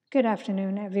Good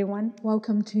afternoon, everyone.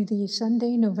 Welcome to the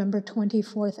Sunday, November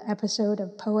 24th episode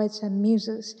of Poets and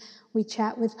Muses. We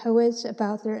chat with poets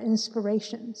about their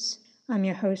inspirations. I'm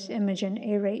your host, Imogen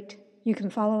A-Rate. You can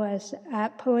follow us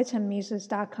at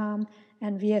poetsandmuses.com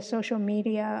and via social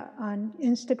media on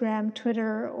Instagram,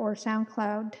 Twitter, or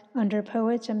SoundCloud under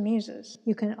Poets and Muses.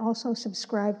 You can also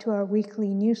subscribe to our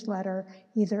weekly newsletter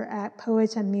either at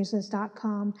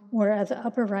poetsandmuses.com or at the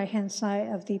upper right-hand side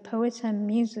of the Poets and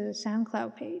Muses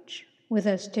SoundCloud page. With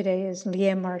us today is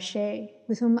Leah Marche,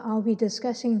 with whom I'll be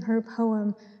discussing her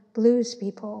poem Blues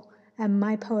People and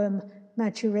my poem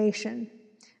Maturation.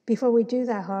 Before we do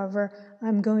that, however,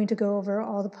 I'm going to go over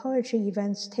all the poetry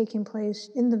events taking place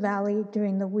in the Valley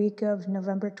during the week of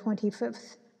November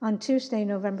 25th. On Tuesday,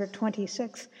 November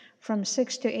 26th, from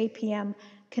 6 to 8 p.m.,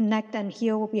 Connect and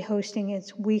Heal will be hosting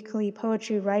its weekly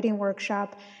poetry writing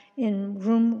workshop in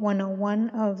Room 101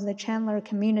 of the Chandler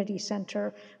Community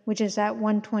Center, which is at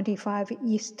 125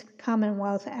 East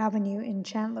Commonwealth Avenue in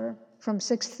Chandler. From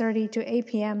 6:30 to 8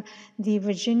 p.m., the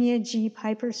Virginia G.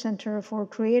 Piper Center for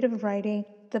Creative Writing,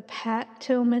 the Pat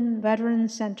Tillman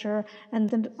Veterans Center, and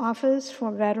the Office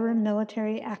for Veteran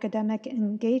Military Academic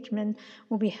Engagement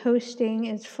will be hosting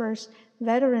its first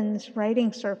Veterans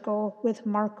Writing Circle with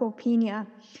Marco Pina.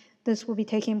 This will be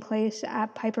taking place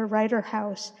at Piper Writer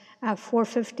House at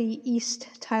 450 East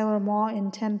Tyler Mall in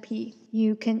Tempe.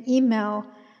 You can email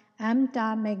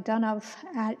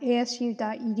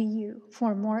m.mcdonough@asu.edu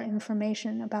for more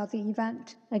information about the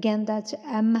event. Again, that's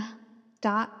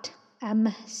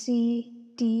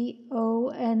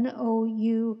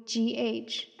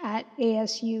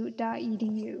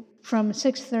m.mcdonoughg@asu.edu. From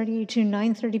 6:30 to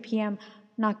 9:30 p.m.,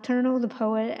 Nocturnal the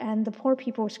Poet and the Poor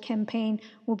People's Campaign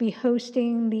will be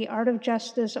hosting the Art of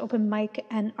Justice open mic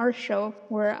and art show,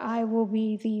 where I will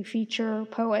be the feature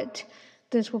poet.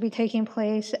 This will be taking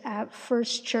place at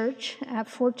First Church at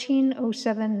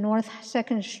 1407 North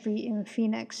 2nd Street in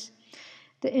Phoenix.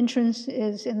 The entrance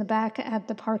is in the back at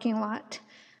the parking lot.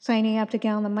 Signing up to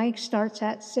get on the mic starts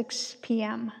at 6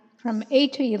 p.m. From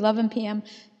 8 to 11 p.m.,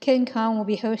 Ken Khan will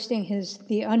be hosting his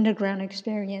The Underground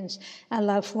Experience at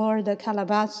La Flor de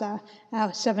Calabaza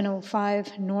at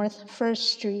 705 North 1st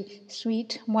Street,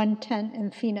 Suite 110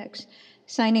 in Phoenix.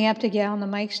 Signing up to get on the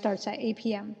mic starts at 8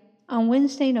 p.m. On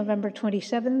Wednesday, November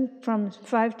 27th, from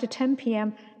 5 to 10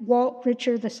 p.m., Walt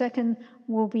Richard II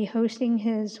will be hosting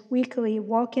his weekly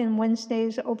Walk-In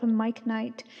Wednesdays open mic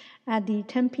night at the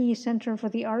Tempe Center for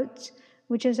the Arts,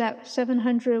 which is at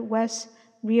 700 West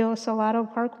Rio Salado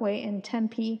Parkway in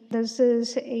Tempe. This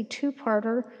is a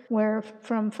two-parter where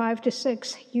from 5 to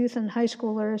 6, youth and high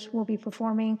schoolers will be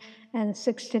performing, and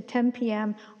 6 to 10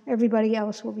 p.m., everybody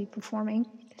else will be performing.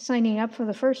 Signing up for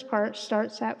the first part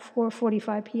starts at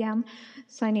 4:45 p.m.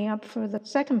 Signing up for the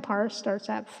second part starts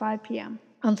at 5 p.m.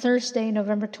 On Thursday,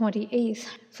 November 28th,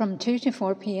 from 2 to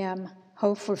 4 p.m.,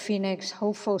 Hope for Phoenix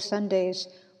Hopeful Sundays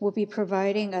will be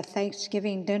providing a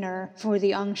Thanksgiving dinner for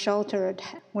the unsheltered,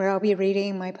 where I'll be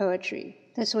reading my poetry.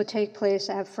 This will take place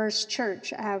at First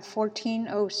Church at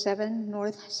 1407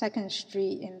 North 2nd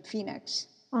Street in Phoenix.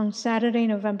 On Saturday,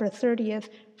 November 30th,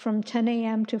 from 10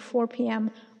 a.m. to 4 p.m.,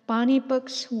 Bonnie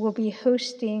Books will be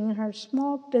hosting her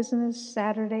Small Business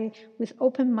Saturday with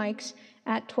open mics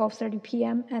at 12:30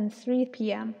 p.m. and 3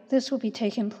 p.m. This will be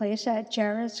taking place at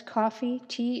Jared's Coffee,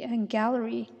 Tea, and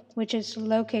Gallery, which is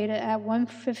located at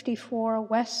 154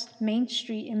 West Main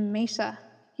Street in Mesa.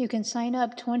 You can sign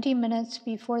up 20 minutes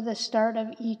before the start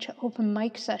of each open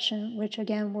mic session, which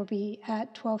again will be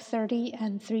at 12:30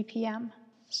 and 3 p.m.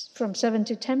 From 7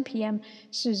 to 10 p.m.,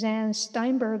 Suzanne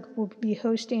Steinberg will be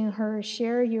hosting her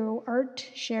Share Your Art,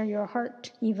 Share Your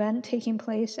Heart event taking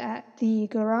place at the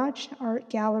Garage Art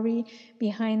Gallery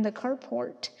behind the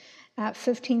carport at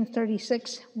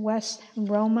 1536 West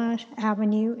Roma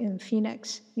Avenue in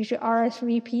Phoenix. You should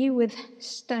RSVP with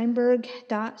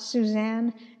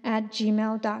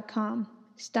steinberg.suzanne@gmail.com.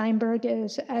 Steinberg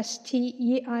is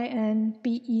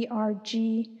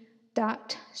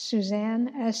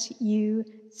STEINBERG.Suzanne,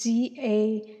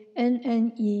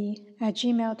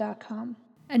 SUZANNE@gmail.com.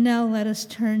 And now let us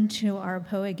turn to our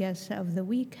poet guest of the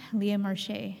week, Leah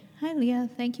Marche. Hi, Leah.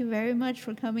 Thank you very much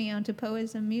for coming on to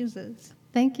Poets and Muses.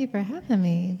 Thank you for having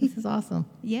me. This is awesome.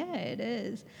 Yeah, it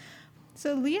is.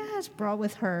 So Leah has brought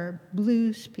with her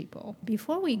Blues People.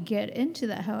 Before we get into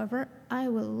that, however, I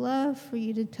would love for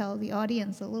you to tell the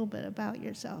audience a little bit about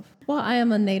yourself. Well, I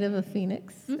am a native of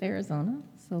Phoenix, Arizona.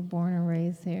 So born and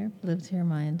raised here. Lived here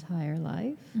my entire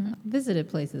life. Visited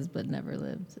places, but never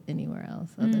lived anywhere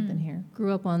else other than here.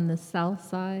 Grew up on the south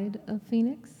side of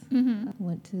Phoenix.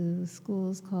 Went to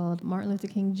schools called Martin Luther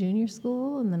King Jr.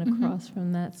 School, and then across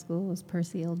from that school was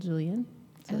Percy L. Julian.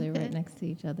 So they're right next to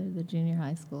each other, the junior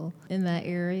high school. In that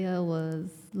area was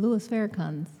Louis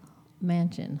Farrakhan's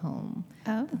mansion home.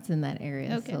 Oh. It's in that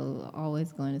area. Okay. So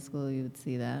always going to school, you would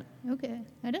see that. Okay.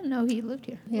 I didn't know he lived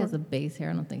here. He has a base here.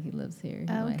 I don't think he lives here. He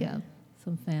might have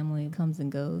some family comes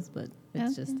and goes, but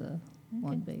it's just a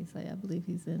one base. I believe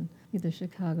he's in either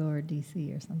Chicago or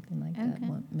D.C. or something like that,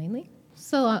 mainly.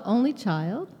 So only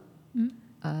child.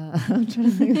 I'm trying to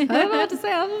think. I don't know what to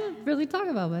say. I don't really talk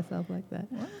about myself like that.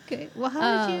 Okay. Well,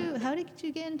 how did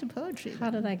you get into poetry? How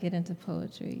did I get into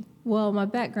poetry? Well, my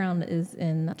background is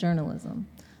in journalism.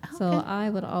 Okay. So I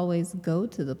would always go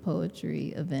to the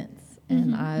poetry events,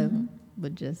 and I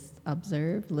would just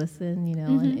observe, listen,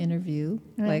 and interview,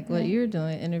 like what you're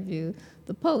doing, interview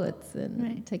the poets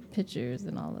and take pictures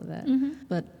and all of that.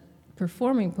 But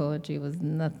performing poetry was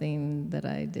nothing that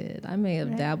I did. I may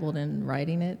have dabbled in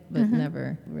writing it, but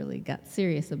never really got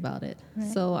serious about it.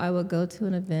 So I would go to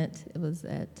an event. It was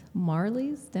at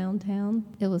Marley's downtown.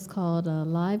 It was called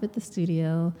Live at the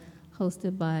Studio,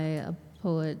 hosted by a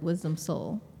poet, Wisdom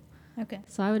Soul. Okay.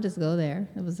 So I would just go there.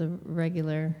 It was a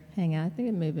regular hangout. I think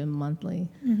it may have been monthly.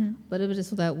 But it was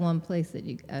just that one place that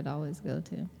I'd always go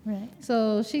to. Right.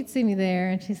 So she'd see me there,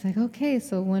 and she's like, okay,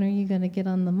 so when are you going to get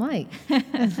on the mic? I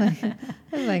was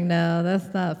like, no,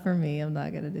 that's not for me. I'm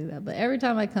not going to do that. But every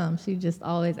time I come, she just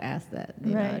always asks that.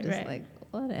 You know, just like,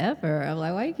 whatever. I'm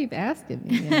like, why do you keep asking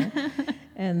me?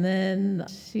 And then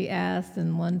she asked,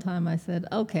 and one time I said,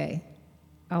 okay,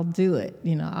 I'll do it.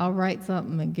 I'll write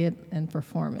something and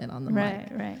perform it on the mic.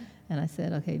 Right. And I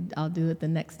said, okay, I'll do it the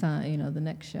next time, the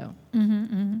next show.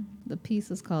 The piece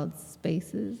was called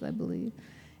Spaces, I believe.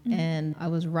 And I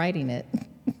was writing it.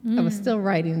 I was still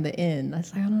writing the end. I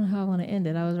was like, I don't know how I want to end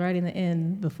it. I was writing the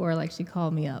end before she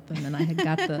called me up, and then I had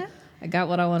got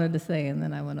what I wanted to say, and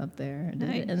then I went up there and did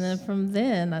it. And then from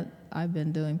then, I've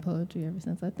been doing poetry ever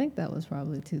since. I think that was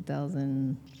probably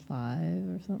 2005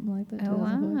 or something like that. Oh,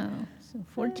 wow. So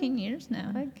 14 years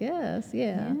now. I guess,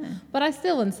 yeah. But I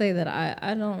still wouldn't say that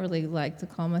I don't really like to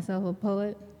call myself a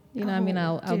poet.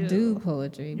 I'll do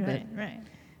poetry, but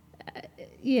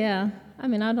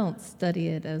I don't study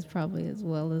it as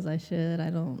well as I should. I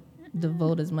don't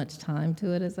devote as much time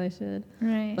to it as I should.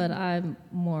 Right. But I'm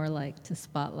more like to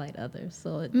spotlight others.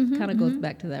 So it kind of goes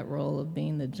back to that role of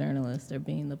being the journalist or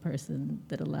being the person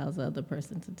that allows the other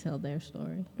person to tell their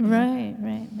story. Right.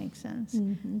 Makes sense.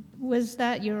 Was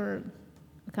that your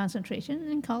concentration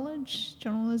in college,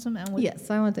 journalism?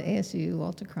 Yes, I went to ASU,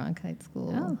 Walter Cronkite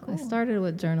School. Oh, cool. I started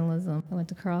with journalism. I went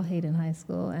to Carl Hayden High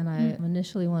School, and I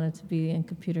initially wanted to be in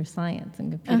computer science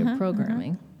and computer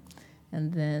programming.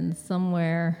 And then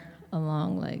somewhere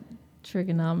along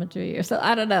trigonometry or so,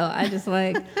 I don't know. I just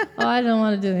I don't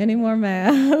want to do any more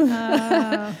math.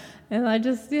 And I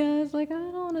was like, I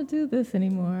don't want to do this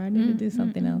anymore. I need to do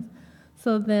something else.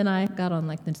 So then I got on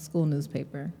the school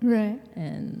newspaper. Right.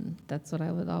 And that's what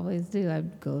I would always do.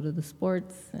 I'd go to the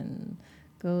sports and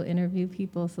go interview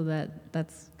people. So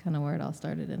that's kind of where it all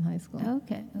started in high school.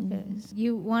 Okay. So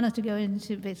you wanted to go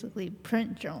into basically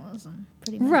print journalism,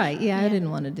 pretty much. Right. Yeah. I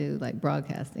didn't want to do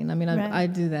broadcasting. I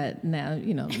do that now.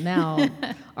 Now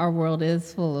our world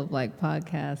is full of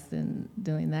podcasts and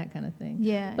doing that kind of thing.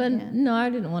 Yeah. But no, I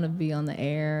didn't want to be on the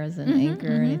air as an anchor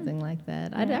or anything like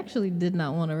that. I actually did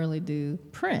not want to really do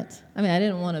print. I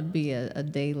didn't want to be a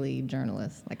daily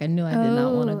journalist. I knew I did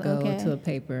not want to go to a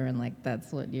paper and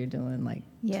that's what you're doing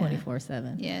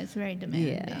 24/7. Yeah, it's very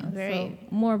demanding. Yeah. So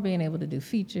more being able to do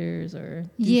features or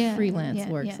do freelance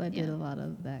work. So I did a lot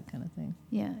of that kind of thing.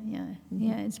 Yeah,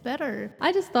 it's better.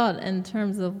 I just thought in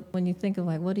terms of when you think of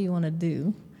what do you want to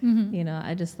do,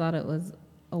 I just thought it was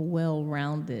a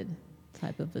well-rounded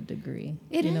type of a degree.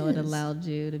 It allowed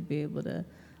you to be able to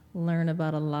learn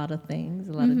about a lot of things,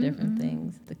 a lot of different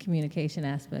things. The communication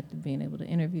aspect of being able to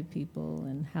interview people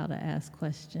and how to ask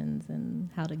questions and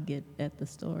how to get at the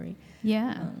story.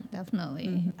 Yeah,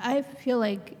 definitely. I feel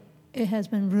like it has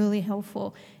been really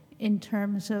helpful in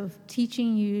terms of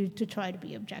teaching you to try to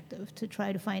be objective, to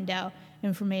try to find out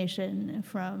information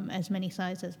from as many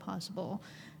sides as possible,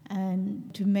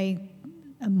 and to make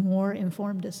a more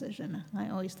informed decision. I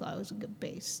always thought it was a good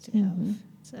base to have.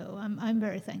 So I'm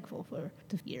very thankful for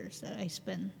the years that I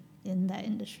spent in that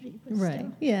industry. Right.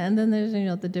 Still. Yeah, and then there's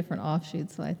the different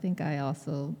offshoots. So I think I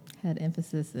also had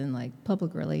emphasis in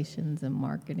public relations and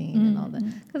marketing and all that,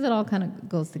 because it all kind of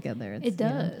goes together. It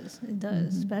does,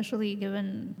 especially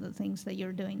given the things that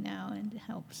you're doing now, and it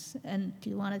helps. And do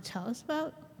you want to tell us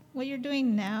about what you're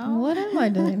doing now? What am I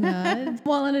doing now?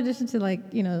 Well, in addition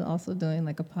to also doing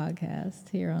a podcast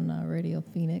here on Radio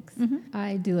Phoenix,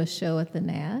 I do a show at the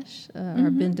Nash.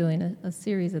 I've been doing a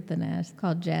series at the Nash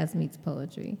called Jazz Meets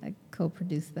Poetry. I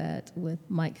co-produced that with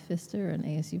Mike Pfister, an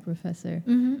ASU professor.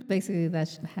 Basically,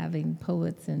 that's having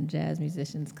poets and jazz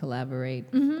musicians collaborate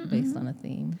based on a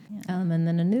theme. And then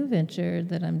a new venture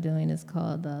that I'm doing is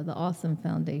called the Awesome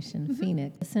Foundation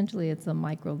Phoenix. Essentially, it's a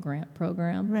micro grant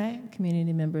program. Right.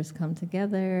 Community members come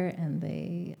together and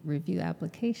they review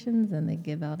applications and they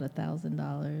give out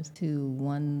 $1,000 to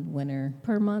one winner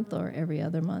per month or every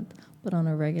other month, but on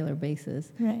a regular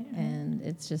basis. Right. And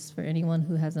it's just for anyone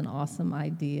who has an awesome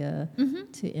idea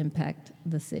to impact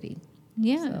the city.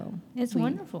 Yeah, So it's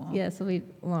wonderful. Yeah, so we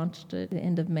launched it at the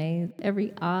end of May.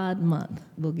 Every odd month,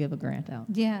 we'll give a grant out.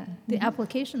 Yeah, the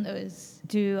application though is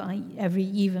due on every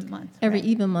even month. Every right?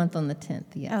 even month on the 10th,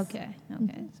 yes. Okay.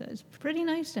 So it's pretty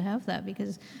nice to have that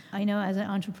because I know as an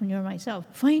entrepreneur myself,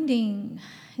 finding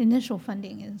initial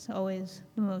funding is always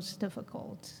the most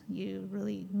difficult. You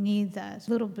really need that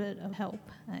little bit of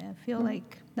help. I feel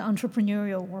like the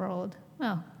entrepreneurial world,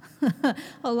 well,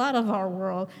 a lot of our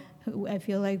world, I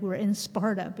feel like we're in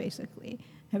Sparta, basically.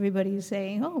 Everybody's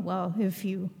saying, oh, well, if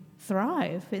you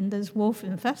thrive in this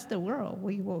wolf-infested world,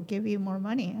 we will give you more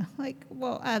money. I'm like,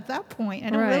 well, at that point, I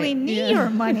don't really need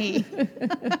your money.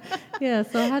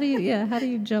 So how do you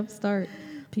jumpstart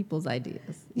people's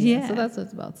ideas? So that's what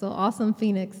it's about. So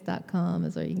awesomephoenix.com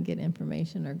is where you can get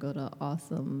information, or go to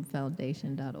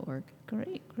awesomefoundation.org.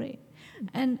 Great.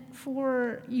 And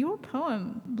for your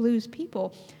poem, Blues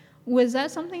People, was that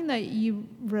something that you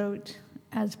wrote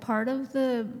as part of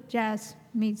the Jazz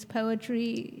Meets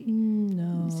Poetry?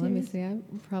 No, series? let me see. I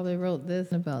probably wrote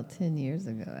this about 10 years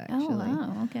ago, actually. Oh,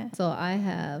 wow, okay. So I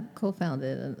have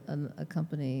co-founded a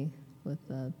company with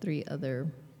 3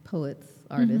 other poets,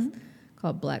 artists,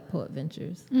 called Black Poet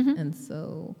Ventures. And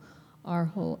so our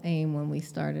whole aim when we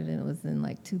started, and it was in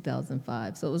like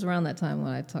 2005. So it was around that time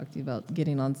when I talked to you about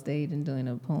getting on stage and doing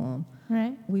a poem.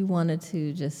 Right. We wanted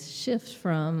to just shift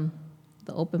from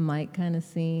the open mic kind of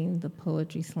scene, the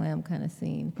poetry slam kind of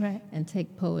scene, Right. and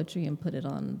take poetry and put it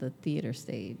on the theater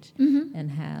stage and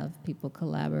have people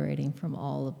collaborating from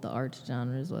all of the arts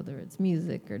genres, whether it's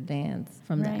music or dance,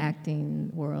 from the Right. acting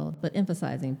world, but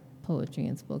emphasizing poetry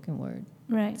and spoken word.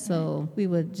 Right. So we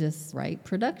would just write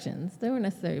productions. They weren't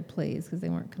necessarily plays because they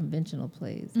weren't conventional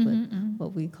plays, but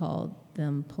what we called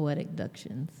them poetic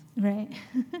ductions. Right.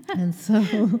 And so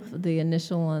the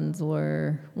initial ones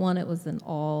were, one, it was an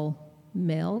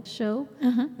all-male show,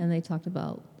 and they talked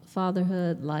about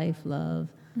fatherhood, life, love.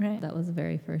 Right. That was the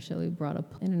very first show. We brought an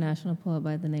international poet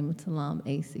by the name of Talam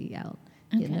AC out.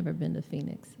 He had never been to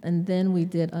Phoenix. And then we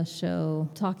did a show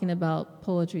talking about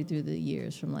poetry through the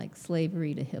years, from like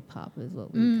slavery to hip hop is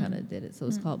what we kind of did it. So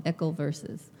it's called Echo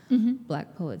Verses,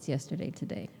 Black Poets Yesterday,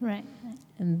 Today. Right.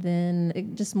 And then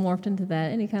it just morphed into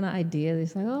that. Any kind of idea,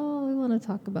 it's like, oh, we want to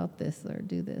talk about this or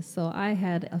do this. So I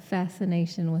had a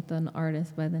fascination with an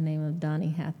artist by the name of Donny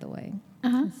Hathaway, a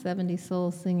 70s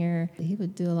soul singer. He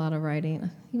would do a lot of writing.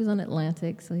 He was on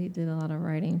Atlantic, so he did a lot of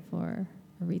writing for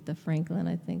Aretha Franklin,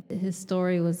 I think. His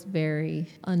story was very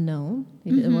unknown.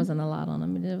 It wasn't a lot on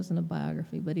him. It wasn't a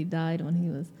biography, but he died when he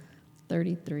was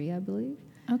 33, I believe.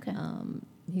 Okay.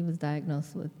 He was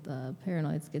diagnosed with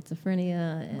paranoid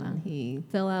schizophrenia, and he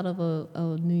fell out of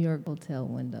a New York hotel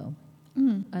window.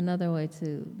 Another way,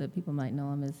 too, that people might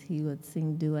know him is he would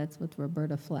sing duets with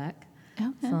Roberta Flack.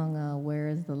 Song Where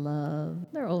Is the Love?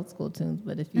 They're old school tunes,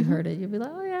 but if you heard it, you'd be like,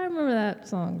 oh yeah, I remember that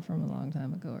song from a long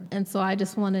time ago. And so I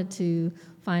just wanted to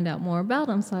find out more about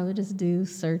him, so I would just do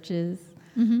searches.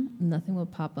 Nothing would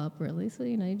pop up really, so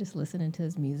you just listening to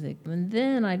his music. And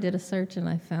then I did a search and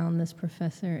I found this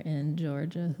professor in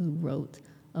Georgia who wrote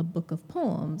a book of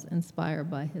poems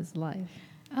inspired by his life.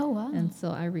 Oh, wow. And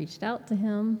so I reached out to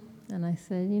him and I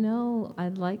said,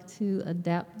 I'd like to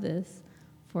adapt this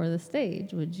for the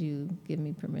stage. Would you give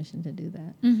me permission to do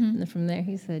that? And then from there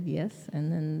he said yes,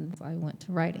 and then I went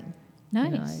to writing.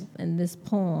 Nice. And this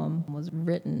poem was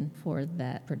written for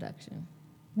that production.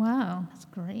 Wow, that's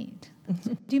great.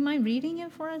 Do you mind reading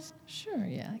it for us? Sure,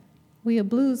 yeah. We a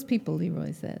blues people,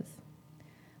 Leroy says.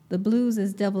 The blues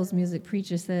is devil's music,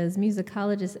 preacher says.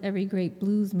 Musicologist, every great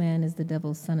blues man is the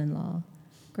devil's son-in-law.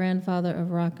 Grandfather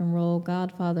of rock and roll,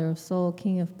 godfather of soul,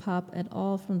 king of pop, et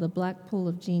al. From the black pool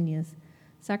of genius.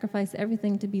 Sacrifice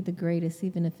everything to be the greatest,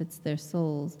 even if it's their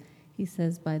souls. He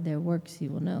says, by their works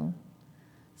you will know.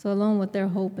 So alone with their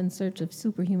hope in search of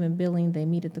superhuman billing, they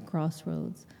meet at the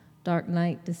crossroads. Dark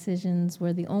night decisions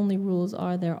where the only rules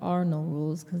are there are no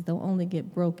rules, because they'll only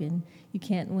get broken. You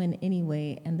can't win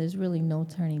anyway, and there's really no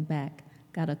turning back.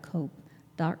 Gotta cope.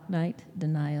 Dark night,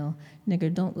 denial.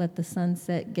 Nigger, don't let the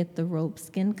sunset get the rope.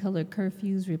 Skin-colored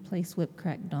curfews replace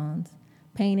whip-crack dawns.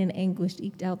 Pain and anguish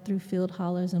eked out through field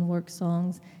hollers and work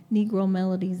songs. Negro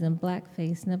melodies and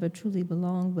blackface never truly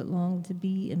belonged, but longed to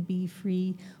be and be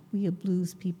free. We a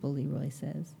blues people, Leroy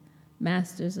says.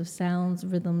 Masters of sounds,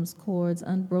 rhythms, chords,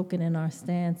 unbroken in our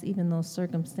stance, even though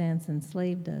circumstance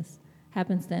enslaved us.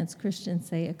 Happenstance Christians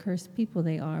say accursed people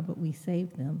they are, but we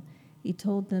saved them. He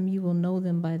told them, you will know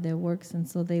them by their works, and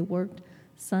so they worked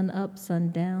sun up,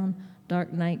 sun down,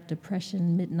 dark night,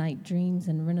 depression, midnight dreams,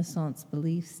 and Renaissance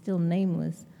beliefs, still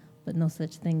nameless, but no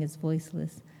such thing as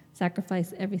voiceless.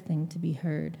 Sacrifice everything to be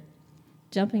heard.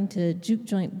 Jumping to juke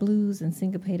joint blues and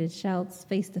syncopated shouts,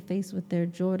 face to face with their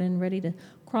Jordan, ready to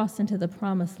cross into the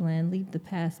promised land, leave the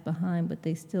past behind, but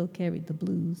they still carried the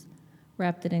blues.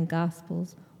 Wrapped it in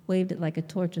gospels, waved it like a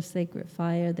torch of sacred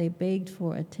fire. They begged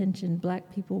for attention.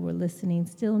 Black people were listening,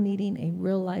 still needing a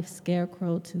real-life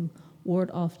scarecrow to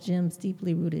ward off Jim's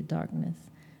deeply rooted darkness,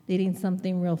 needing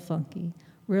something real funky,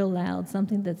 real loud,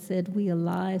 something that said we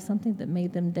alive, something that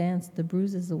made them dance the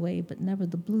bruises away, but never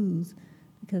the blues,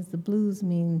 because the blues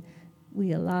mean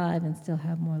we alive and still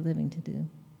have more living to do.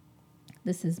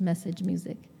 This is message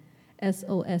music,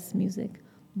 SOS music,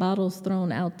 bottles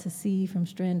thrown out to sea from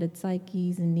stranded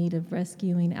psyches in need of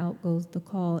rescuing. Out goes the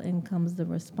call, in comes the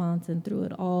response, and through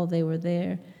it all they were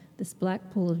there, this black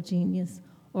pool of genius,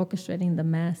 orchestrating the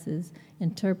masses,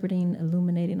 interpreting,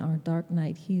 illuminating our dark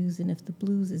night hues. And if the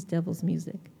blues is devil's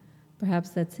music, perhaps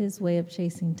that's his way of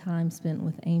chasing time spent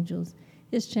with angels,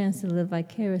 his chance to live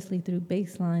vicariously through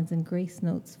bass lines and grace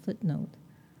notes, footnote.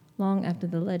 Long after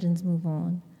the legends move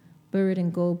on, buried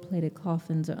in gold-plated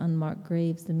coffins or unmarked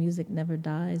graves, the music never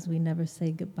dies, we never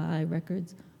say goodbye,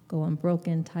 records go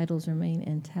unbroken, titles remain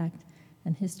intact,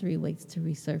 and history waits to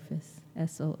resurface,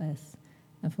 SOS.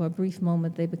 And for a brief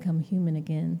moment, they become human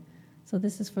again. So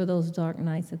this is for those dark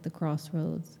nights at the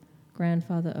crossroads.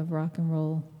 Grandfather of rock and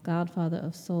roll, godfather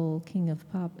of soul, king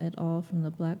of pop et al. From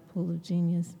the black pool of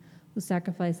genius, who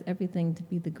sacrifice everything to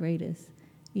be the greatest,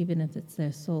 even if it's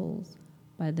their souls.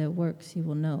 By their works you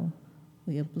will know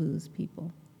we are blues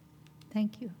people.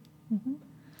 Thank you. Mm-hmm.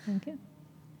 Thank you.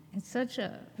 It's such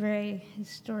a very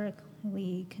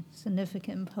historically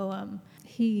significant poem.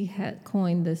 He had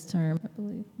coined this term, I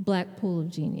believe, Black Pool of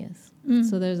Genius.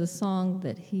 So there's a song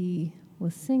that he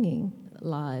was singing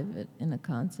live in a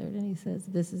concert, and he says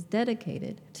this is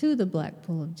dedicated to the Black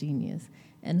Pool of Genius.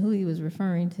 And who he was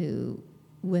referring to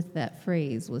with that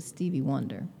phrase was Stevie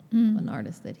Wonder, an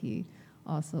artist that he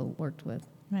also worked with.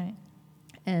 Right.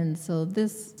 And so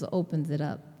this opens it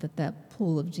up, that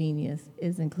pool of genius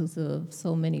is inclusive of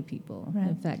so many people. Right.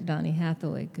 In fact, Donny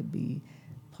Hathaway could be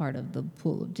part of the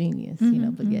pool of genius,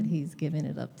 but yet he's given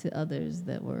it up to others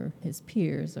that were his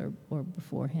peers or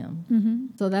before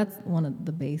him. So that's one of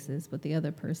the bases, but the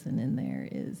other person in there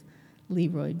is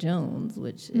Leroy Jones,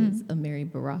 which is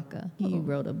Amiri Baraka. He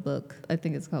wrote a book, I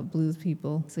think it's called Blues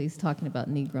People. So he's talking about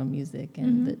Negro music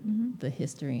and the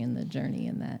history and the journey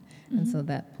in that. And so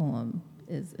that poem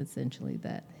is essentially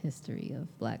that history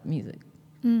of black music.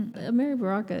 Amiri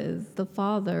Baraka is the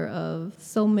father of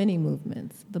so many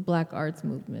movements. The Black Arts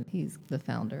Movement, he's the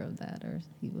founder of that, or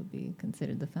he would be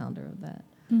considered the founder of that.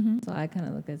 So I kind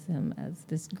of look at him as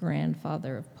this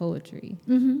grandfather of poetry,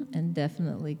 and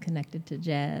definitely connected to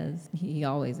jazz. He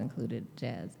always included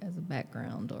jazz as a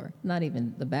background, or not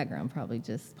even the background, probably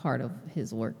just part of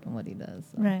his work and what he does.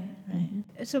 So. Right.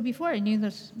 So before I knew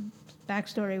this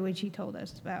backstory which he told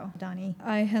us about Donny,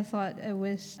 I had thought it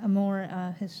was a more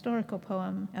historical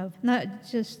poem of not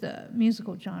just the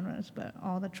musical genres, but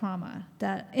all the trauma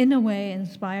that in a way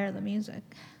inspire the music.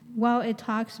 While it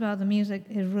talks about the music,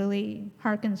 it really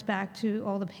harkens back to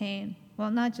all the pain. Well,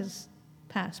 not just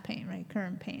past pain, right?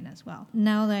 Current pain as well.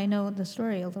 Now that I know the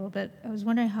story a little bit, I was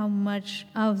wondering how much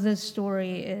of this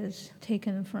story is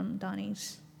taken from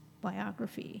Donny's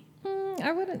biography.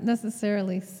 I wouldn't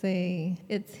necessarily say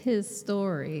it's his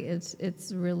story.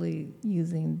 It's really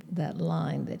using that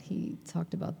line that he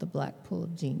talked about, the black pool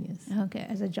of genius. Okay,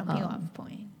 as a jumping off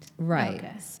point. Right.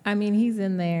 Okay. I mean, he's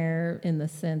in there in the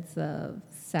sense of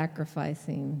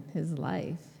sacrificing his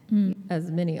life. As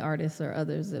many artists or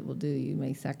others that will do, you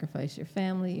may sacrifice your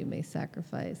family, you may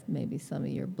sacrifice maybe some of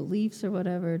your beliefs or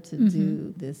whatever to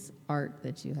do this art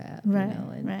that you have. Right, You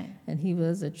know? right. And he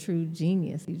was a true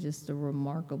genius. He's just a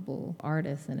remarkable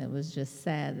artist, and it was just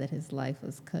sad that his life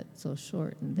was cut so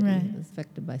short and that he was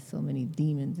affected by so many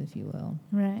demons, if you will.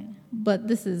 Right. But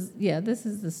this is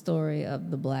the story of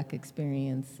the black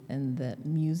experience, and that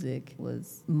music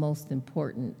was most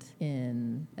important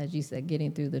in, as you said,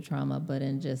 getting through the trauma, but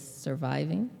in just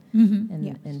surviving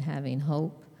and having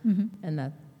hope.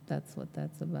 And that's what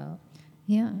that's about.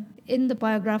 Yeah. In the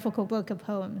biographical book of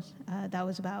poems that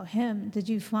was about him, did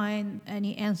you find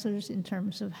any answers in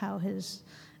terms of how his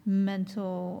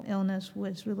mental illness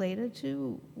was related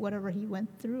to whatever he went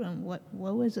through, and what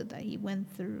was it that he went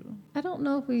through? I don't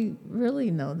know if we really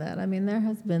know that. I mean, there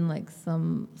has been like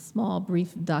some small,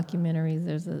 brief documentaries.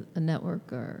 There's a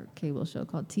network or cable show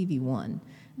called TV One,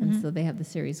 and so they have the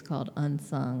series called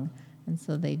Unsung, and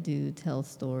so they do tell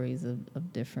stories of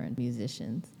different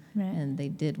musicians, Right. and they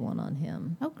did one on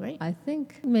him. Oh, great. I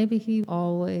think maybe he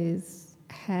always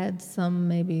had some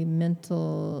maybe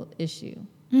mental issue.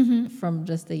 From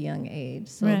just a young age.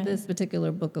 So Right. this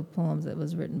particular book of poems, it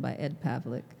was written by Ed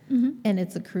Pavlik, and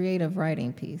it's a creative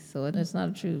writing piece. So it's not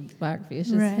a true biography. It's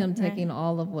just Right, him right. taking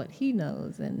all of what he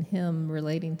knows and him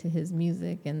relating to his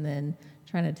music, and then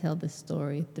trying to tell the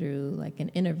story through like an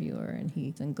interviewer. And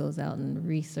he then goes out and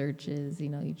researches.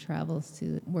 He travels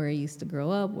to where he used to grow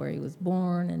up, where he was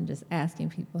born, and just asking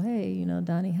people, hey,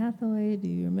 Donny Hathaway, do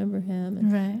you remember him?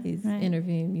 And Right, he's right.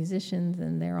 interviewing musicians,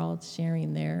 and they're all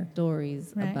sharing their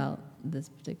stories Right. about this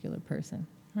particular person.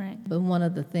 Right. But one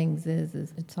of the things is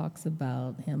it talks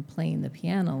about him playing the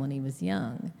piano when he was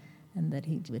young, and that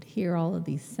he would hear all of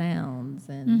these sounds,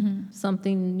 and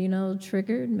something,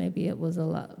 triggered. Maybe it was a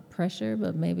lot of pressure,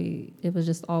 but maybe it was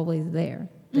just always there.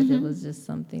 That it was just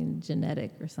something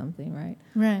genetic or something, right?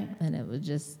 Right. And it would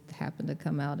just happen to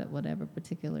come out at whatever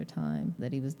particular time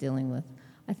that he was dealing with.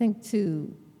 I think,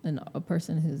 too, a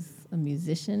person who's a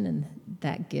musician and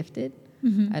that gifted,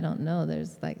 I don't know,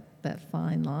 there's like that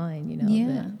fine line,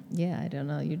 Yeah. I don't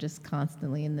know, you're just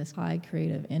constantly in this high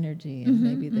creative energy, and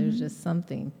maybe there's just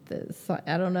something that's,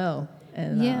 I don't know.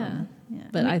 And, Yeah.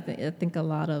 But I think a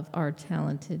lot of our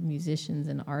talented musicians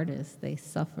and artists, they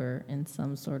suffer in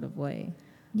some sort of way.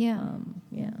 Yeah.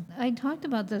 Yeah. I talked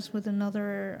about this with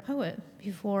another poet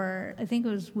before. I think it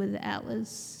was with Atlas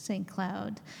St.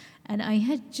 Cloud. And I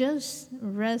had just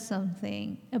read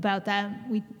something about that.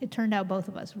 It turned out both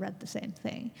of us read the same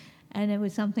thing. And it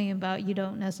was something about you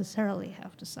don't necessarily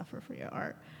have to suffer for your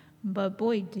art. But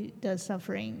boy, does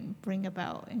suffering bring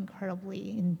about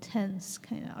incredibly intense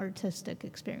kind of artistic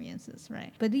experiences,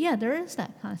 right? But yeah, there is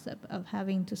that concept of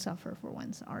having to suffer for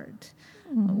one's art,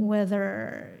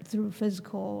 whether through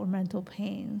physical or mental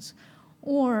pains,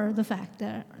 or the fact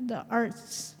that the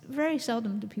arts, very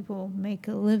seldom do people make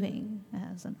a living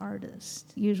as an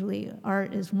artist. Usually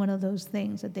art is one of those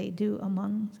things that they do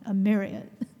among a myriad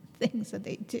things that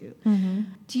they do.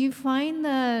 Do you find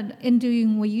that in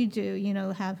doing what you do,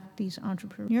 have these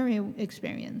entrepreneurial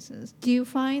experiences, do you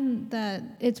find that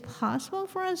it's possible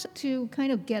for us to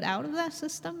kind of get out of that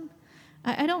system?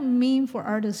 I don't mean for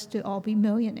artists to all be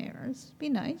millionaires, be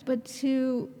nice, but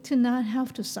to not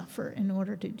have to suffer in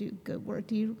order to do good work.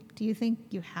 Do you think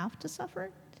you have to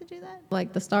suffer to do that?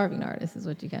 Like the starving artist is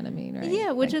what you kind of mean, right? Yeah,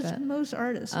 which Like is that. most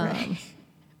artists, right?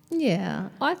 Yeah,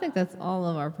 well, I think that's all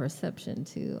of our perception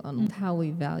too on how we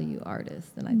value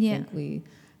artists, and I Yeah. think we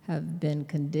have been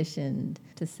conditioned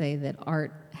to say that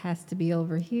art has to be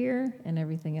over here and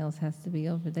everything else has to be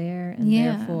over there, and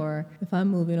Yeah. therefore, if I'm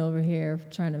moving over here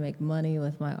trying to make money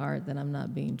with my art, then I'm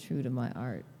not being true to my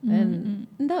art. And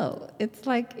no, it's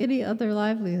like any other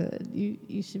livelihood.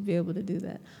 You should be able to do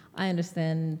that. I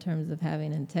understand in terms of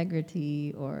having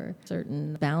integrity or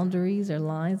certain boundaries or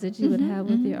lines that you would have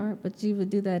with your art, but you would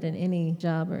do that in any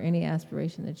job or any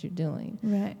aspiration that you're doing.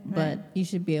 Right. But you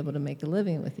should be able to make a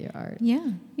living with your art.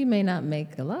 Yeah. You may not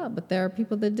make a lot, but there are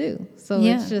people that do. So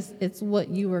Yeah. it's what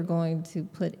you are going to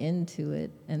put into it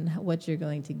and what you're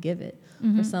going to give it.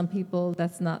 For some people,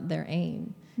 that's not their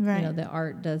aim. Right. The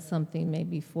art does something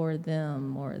maybe for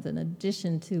them or as an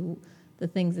addition to the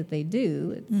things that they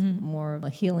do. It's more of a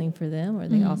healing for them, or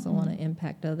they also want to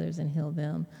impact others and heal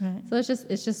them. Right. So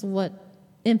it's just what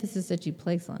emphasis that you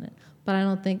place on it. But I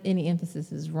don't think any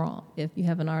emphasis is wrong. If you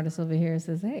have an artist over here who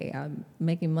says, hey, I'm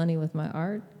making money with my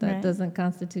art, that Right. doesn't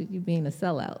constitute you being a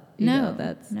sellout. No.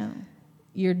 That's No.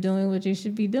 you're doing what you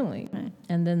should be doing. Right.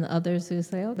 And then the others who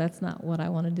say, oh, that's not what I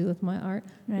want to do with my art.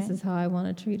 Right. This is how I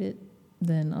want to treat it.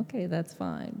 Then, okay, that's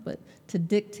fine. But to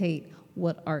dictate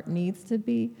what art needs to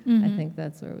be, I think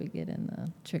that's where we get in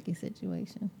the tricky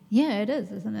situation. Yeah, it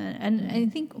is, isn't it? And I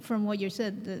think from what you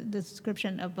said, the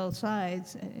description of both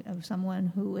sides, of someone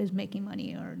who is making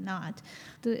money or not,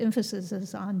 the emphasis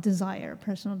is on desire,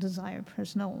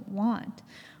 personal want,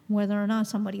 whether or not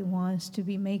somebody wants to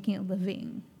be making a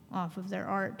living off of their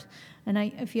art. And I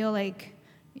feel like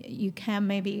you can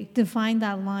maybe define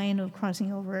that line of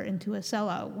crossing over into a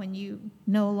sellout when you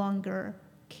no longer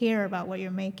care about what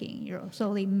you're making. You're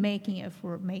solely making it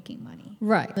for making money.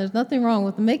 Right. There's nothing wrong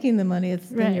with making the money. It's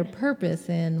Right. in your purpose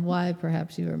and why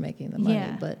perhaps you are making the money.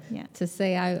 Yeah, But yeah. to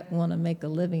say I want to make a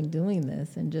living doing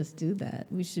this and just do that,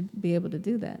 we should be able to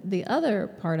do that. The other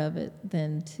part of it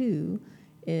then too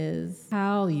is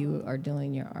how you are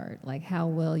doing your art, like how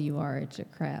well you are at your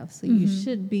craft. So you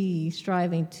should be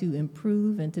striving to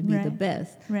improve and to be the Right.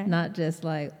 best, Right. not just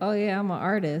like, oh yeah, I'm an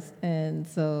artist and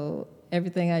so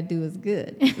everything I do is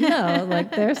good. No,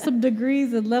 like there's some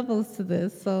degrees and levels to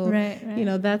this. So, Right, right. you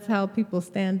know, that's how people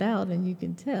stand out and you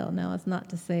can tell. Now, it's not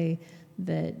to say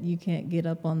that you can't get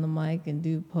up on the mic and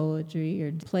do poetry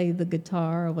or play the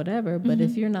guitar or whatever, but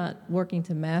if you're not working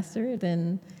to master it,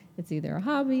 then it's either a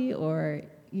hobby or,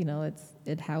 you know,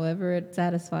 it however it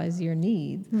satisfies your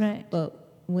needs. Right. But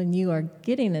when you are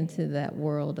getting into that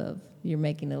world of you're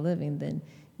making a living, then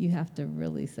you have to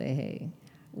really say, hey,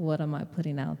 what am I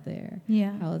putting out there?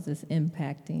 Yeah. How is this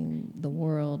impacting the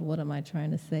world? What am I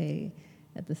trying to say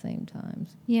at the same time?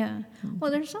 Yeah.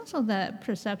 Well, there's also that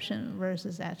perception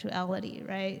versus actuality,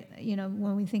 right? You know,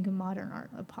 when we think of modern art,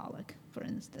 like Pollock, for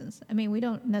instance, I mean, we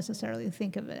don't necessarily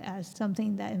think of it as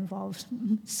something that involves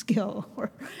skill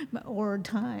or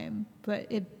time, but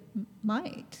it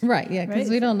might. Right, yeah, because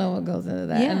Right? we don't know what goes into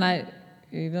that. Yeah. And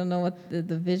you don't know what the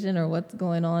vision or what's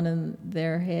going on in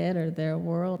their head or their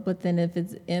world. But then if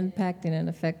it's impacting and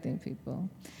affecting people,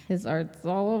 his art's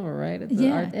all over, right? It's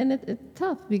Yeah. art, and it's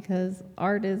tough because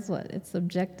art is what? It's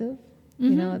subjective.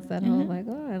 You know, it's that whole like,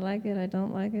 oh, I like it, I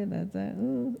don't like it, that's that.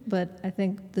 Ooh. But I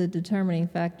think the determining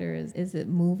factor is it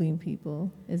moving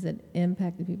people? Is it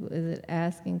impacting people? Is it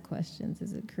asking questions?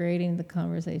 Is it creating the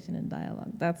conversation and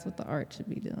dialogue? That's what the art should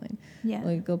be doing. Yeah.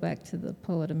 We go back to the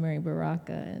poet Amiri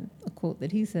Baraka and a quote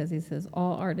that he says,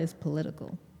 all art is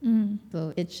political.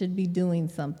 So it should be doing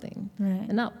something. Right.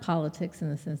 And not politics in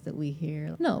the sense that we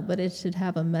hear. No, but it should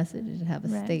have a message, it should have a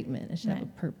Right. statement, it should have a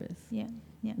Right. purpose. Yeah,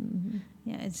 yeah.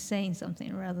 Yeah, it's saying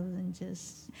something rather than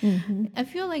just. Mm-hmm. I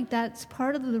feel like that's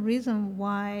part of the reason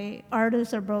why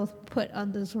artists are both put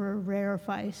on this sort of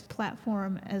rarefied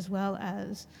platform as well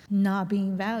as not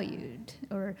being valued,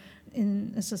 or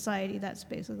in a society that's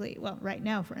basically, well, right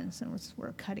now, for instance,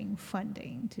 we're cutting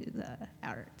funding to the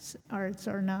arts. Arts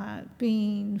are not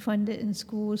being funded in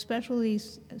schools, especially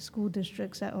school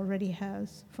districts that already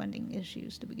has funding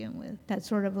issues to begin with. That's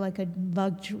sort of like a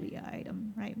luxury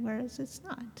item, right? Whereas it's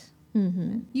not.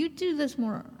 You do this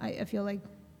more, I feel like,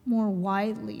 more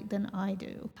widely than I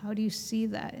do. How do you see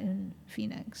that in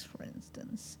Phoenix, for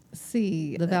instance?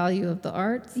 See the value of the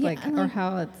arts, Yeah, like, and, or like,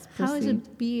 how it's perceived. How is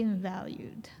it being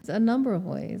valued? A number of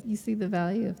ways. You see the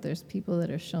value if there's people that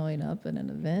are showing up at an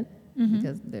event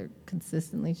because they're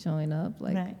consistently showing up.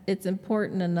 Like, Right. it's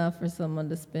important enough for someone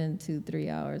to spend 2-3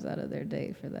 hours out of their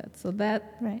day for that. So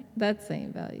Right. that's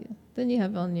saying value. Then you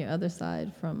have on your other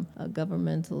side, from a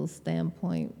governmental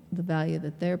standpoint, the value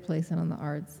that they're placing on the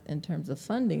arts in terms of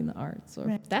funding the arts. Or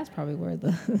Right. that's probably where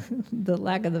the the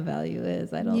lack of the value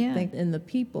is. I don't Yeah. think in the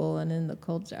people and in the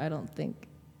culture, I don't think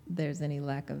there's any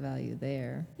lack of value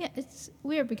there. Yeah, it's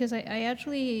weird because I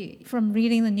actually, from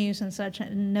reading the news and such,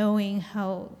 and knowing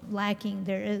how lacking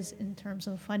there is in terms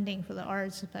of funding for the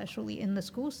arts, especially in the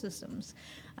school systems,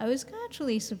 I was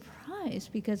actually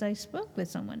surprised because I spoke with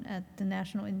someone at the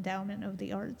National Endowment of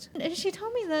the Arts, and she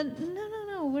told me that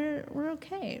no, we're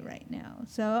okay right now.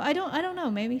 So I don't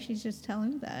know. Maybe she's just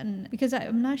telling me that, and because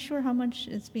I'm not sure how much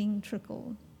it's being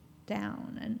trickled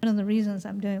down. And one of the reasons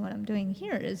I'm doing what I'm doing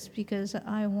here is because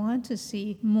I want to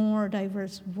see more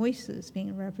diverse voices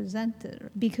being represented,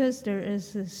 because there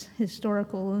is this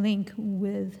historical link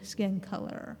with skin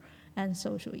color and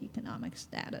socioeconomic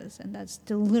status, and that's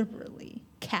deliberately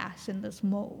cast in this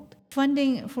mold.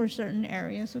 Funding for certain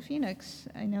areas of Phoenix,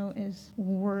 I know, is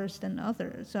worse than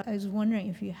others. So I was wondering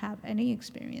if you have any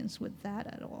experience with that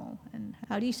at all, and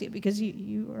how do you see it? Because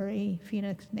you are a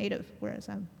Phoenix native, whereas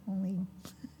I'm only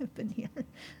been here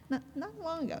not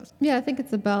long ago. Yeah, I think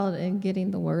it's about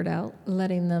getting the word out,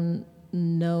 letting them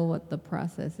know what the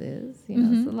process is. You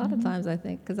know, so a lot of times I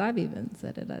think, because I've even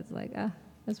said it, I was like,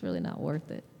 that's really not worth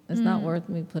it. It's not worth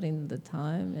me putting the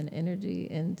time and energy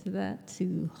into that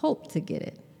to hope to get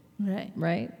it. Right.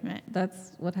 Right? Right.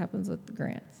 That's what happens with the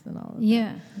grants and all of that.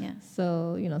 Yeah, yeah.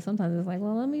 So, you know, sometimes it's like,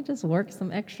 well, let me just work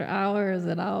some extra hours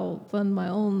and I'll fund my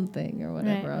own thing or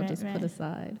whatever. Right, I'll right, just put right.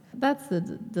 aside. That's the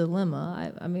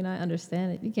dilemma. I mean, I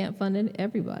understand it. You can't fund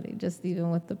everybody, just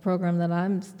even with the program that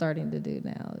I'm starting to do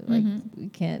now. Like, we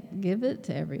can't give it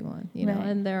to everyone, you know, Right.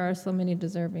 and there are so many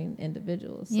deserving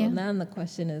individuals. So Yeah. then the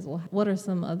question is, well, what are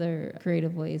some other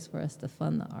creative ways for us to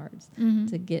fund the arts,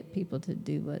 to get people to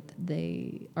do what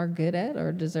they are good at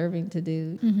or deserving to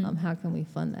do, how can we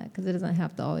fund that? Because it doesn't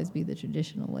have to always be the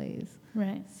traditional ways.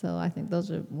 Right. So I think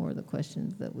those are more the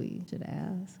questions that we should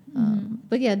ask.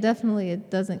 But yeah, definitely it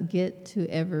doesn't get to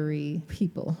every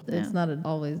people. It's not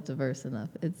always diverse enough.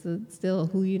 It's still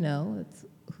who you know. It's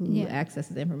who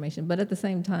accesses the information. But at the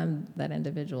same time, that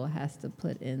individual has to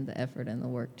put in the effort and the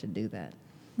work to do that.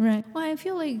 Right. Well, I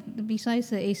feel like besides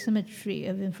the asymmetry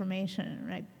of information,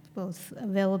 right, both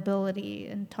availability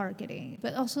and targeting,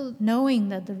 but also knowing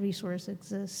that the resource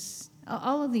exists,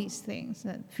 all of these things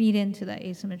that feed into that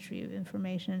asymmetry of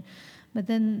information. But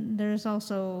then there's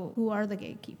also who are the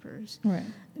gatekeepers, right,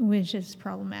 which is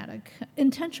problematic,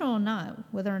 intentional or not,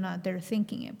 whether or not they're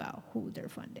thinking about who they're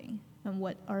funding and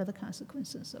what are the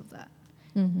consequences of that.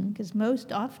 Because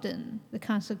most often the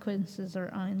consequences are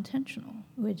unintentional,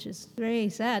 which is very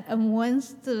sad. And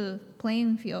once the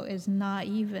playing field is not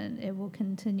even, it will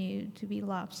continue to be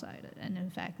lopsided. And in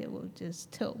fact, it will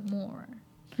just tilt more.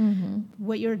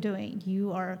 What you're doing,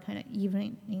 you are kind of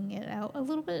evening it out a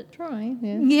little bit. Trying,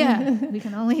 yeah. Yeah, we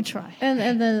can only try. And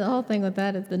then the whole thing with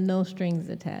that is the no strings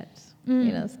attached.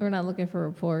 You know, so we're not looking for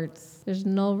reports. There's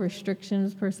no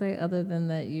restrictions per se, other than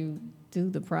that you do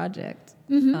the project,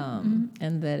 and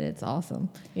that it's awesome.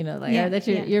 You know, like or that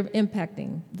you're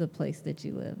impacting the place that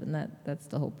you live, and that's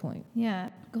the whole point. Yeah.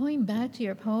 Going back to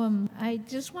your poem, I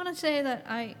just want to say that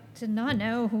I did not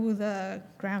know who the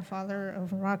grandfather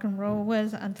of rock and roll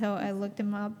was until I looked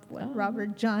him up with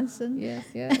Robert Johnson. Yes,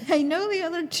 yes. I know the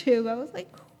other two. I was like,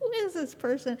 who is this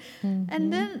person?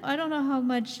 And then I don't know how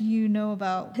much you know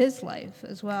about his life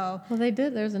as well. Well, they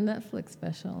did. There's a Netflix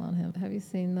special on him. Have you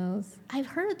seen those? I've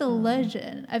heard the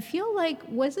legend. I feel like,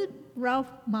 was it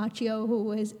Ralph Macchio who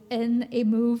was in a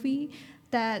movie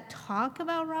that talk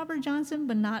about Robert Johnson,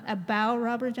 but not about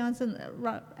Robert Johnson?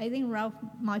 I think Ralph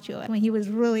Macchio, when he was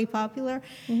really popular,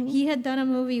 he had done a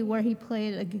movie where he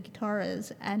played a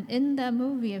guitarist. And in that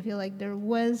movie, I feel like there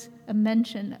was a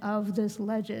mention of this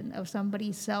legend of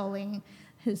somebody selling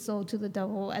his soul to the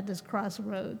devil at this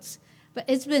crossroads. But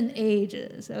it's been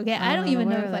ages, okay? I don't even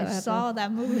know if I saw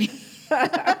that movie.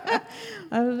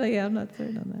 I'm not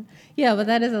certain on that. Yeah, but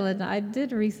that is a legend. I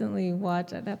did recently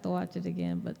watch, I'd have to watch it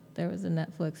again, but there was a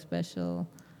Netflix special.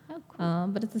 Oh, cool.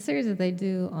 But it's a series that they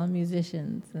do on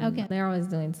musicians. And Okay. they're always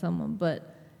doing someone.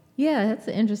 But yeah, that's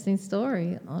an interesting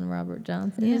story on Robert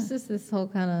Johnson. Yeah. It's just this whole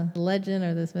kind of legend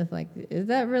or this myth, like, is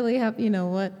that really happening? You know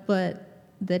what? But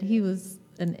that he was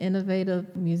an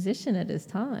innovative musician at his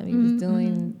time. He was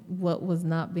doing what was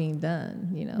not being done,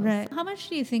 you know. Right. How much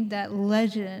do you think that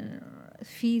legend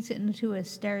feeds into a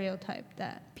stereotype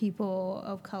that people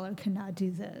of color cannot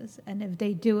do this, and if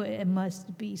they do it, it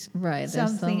must be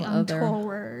something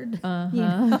untoward,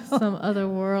 some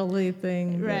otherworldly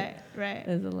thing right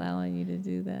is allowing you to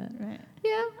do that. Right.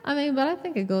 Yeah, I mean, but I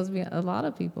think it goes beyond a lot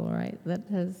of people, right? That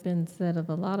has been said of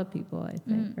a lot of people, I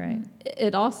think, right?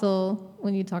 It also,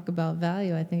 when you talk about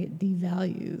value, I think it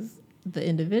devalues the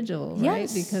individual, right?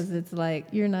 Yes. Because it's like,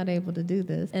 you're not able to do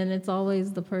this. And it's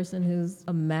always the person who's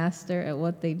a master at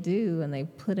what they do, and they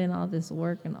put in all this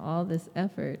work and all this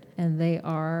effort, and they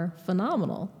are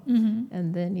phenomenal.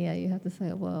 And then, you have to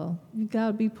say, well, you got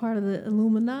to be part of the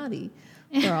Illuminati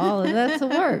for all of that to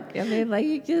work. I mean, like,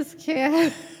 you just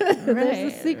can't.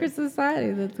 There's a secret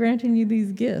society that's granting you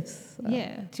these gifts. So.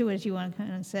 Yeah, to which you want to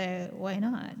kind of say, why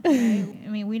not? Right? I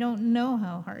mean, we don't know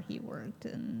how hard he worked,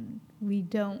 and we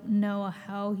don't know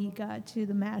how he got to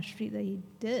the mastery that he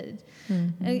did.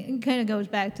 And it kind of goes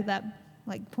back to that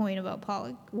point about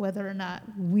Pollock, whether or not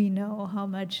we know how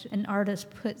much an artist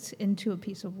puts into a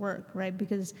piece of work, right?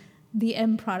 Because the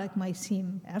end product might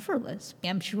seem effortless.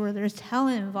 I'm sure there's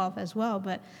talent involved as well,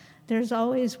 but there's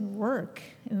always work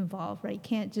involved, right? You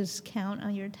can't just count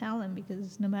on your talent,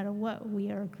 because no matter what,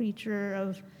 we are a creature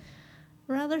of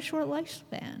rather short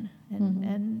lifespan.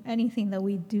 And anything that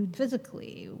we do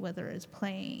physically, whether it's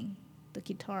playing the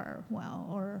guitar well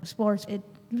or sports, it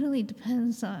really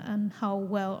depends on how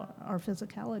well our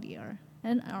physicality are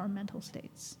and our mental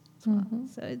states as well.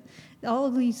 So all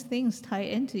of these things tie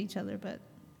into each other, but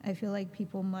I feel like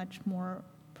people much more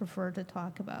prefer to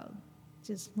talk about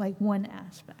just like one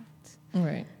aspect.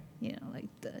 Right. You know, like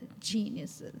the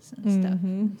geniuses and stuff.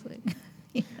 It's like,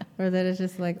 Or that it's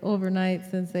just like overnight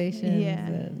sensations.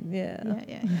 Yeah.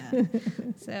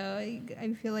 So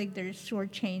I feel like they're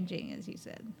shortchanging, as you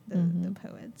said, the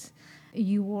poets.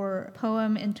 Your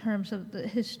poem, in terms of the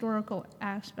historical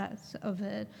aspects of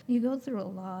it, you go through a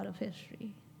lot of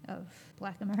history of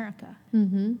Black America.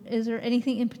 Is there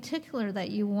anything in particular that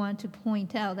you want to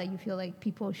point out that you feel like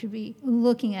people should be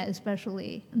looking at,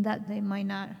 especially that they might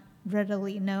not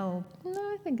readily know. No,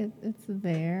 I think it's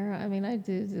there. I mean, I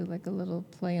do like a little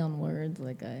play on words.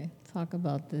 Like I talk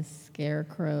about this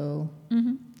scarecrow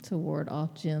to ward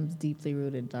off Jim's deeply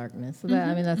rooted darkness. So that,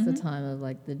 I mean, that's the time of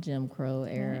like the Jim Crow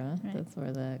era. Right. That's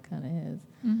where that kind of is.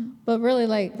 But really,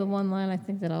 like the one line I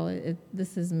think that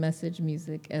this is message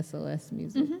music, SOS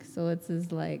music. So it's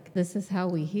like, this is how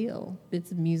we heal.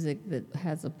 It's music that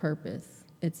has a purpose.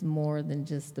 It's more than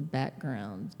just the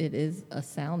background. It is a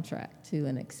soundtrack to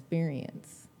an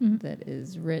experience that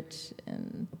is rich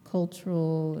and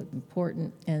cultural,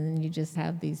 important. And then you just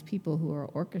have these people who are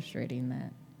orchestrating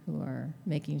that, who are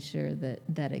making sure that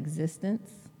that existence,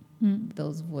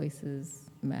 those voices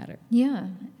matter. Yeah,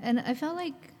 and I felt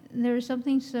like there was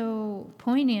something so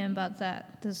poignant about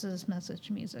that. This is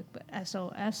message music, but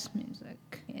SOS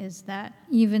music is that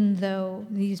even though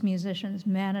these musicians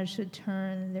managed to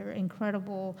turn their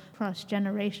incredible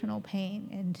cross-generational pain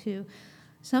into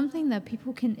something that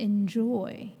people can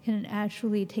enjoy, can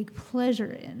actually take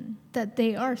pleasure in, that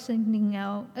they are sending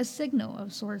out a signal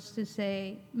of sorts to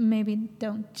say, maybe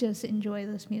don't just enjoy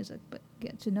this music, but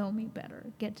get to know me better,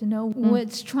 get to know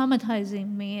what's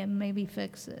traumatizing me and maybe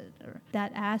fix it, or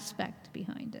that aspect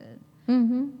behind it.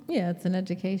 Yeah, it's an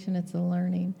education, it's a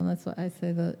learning. And that's what I say,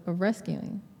 a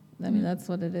rescuing. I mean, that's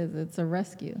what it is. It's a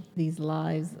rescue. These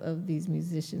lives of these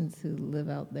musicians who live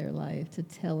out their life to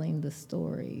telling the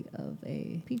story of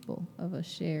a people, of a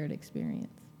shared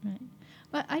experience. Right.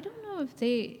 But I don't know if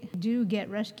they do get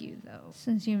rescued, though.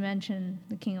 Since you mentioned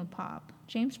the King of Pop,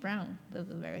 James Brown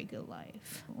lived a very good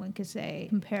life, one could say,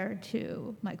 compared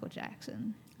to Michael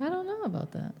Jackson. I don't know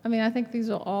about that. I mean, I think these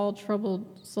are all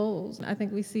troubled souls. I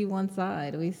think we see one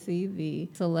side. We see the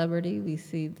celebrity, we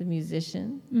see the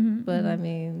musician. But I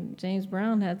mean, James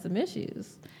Brown had some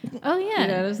issues. Oh, yeah. You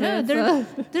know what I'm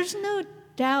saying? There's no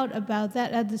doubt about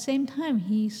that. At the same time,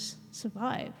 he's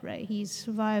survived, right? He's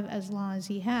survived as long as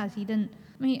he has. He didn't,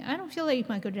 I mean, I don't feel like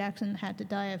Michael Jackson had to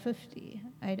die at 50.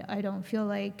 I don't feel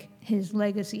like his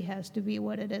legacy has to be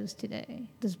what it is today.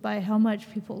 Despite how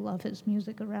much people love his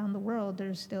music around the world,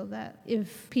 there's still that.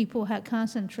 If people had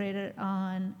concentrated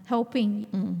on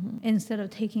helping instead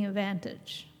of taking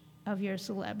advantage of your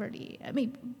celebrity, I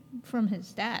mean, from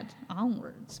his dad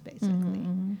onwards, basically,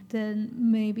 then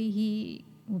maybe he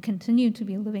will continue to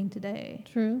be living today.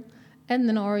 True. And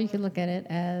then, or you could look at it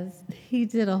as he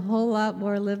did a whole lot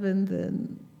more living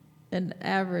than an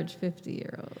average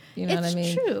 50-year-old. You know what I mean?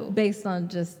 It's true. Based on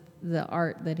just the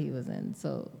art that he was in.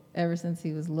 So ever since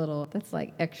he was little, that's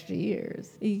like extra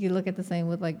years. You could look at the same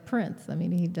with like Prince. I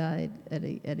mean, he died at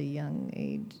a young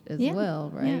age as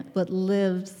well, right? Yeah. But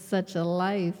lived such a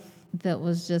life that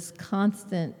was just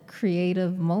constant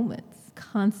creative moments,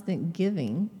 constant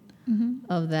giving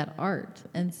of that art.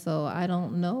 And so I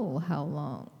don't know how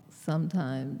long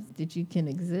sometimes that you can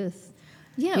exist.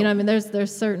 Yeah. You know, I mean,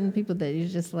 there's certain people that you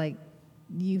just like,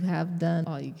 you have done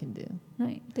all you can do.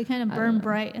 Right. They kind of burn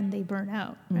bright and they burn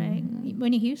out, right?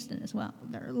 Whitney Houston as well.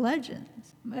 They're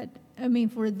legends. But, I mean,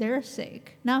 for their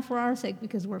sake, not for our sake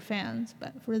because we're fans,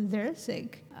 but for their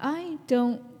sake, I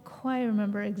don't quite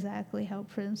remember exactly how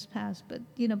Prince passed, but,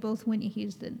 you know, both Whitney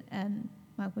Houston and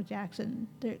Michael Jackson,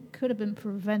 there could have been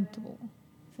preventable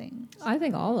things. I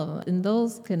think all of them. In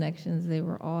those connections, they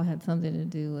were all had something to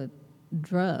do with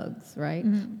drugs, right?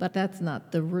 But that's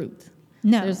not the root.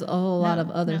 No. There's a whole lot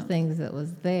of other things that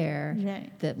was there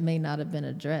Right. that may not have been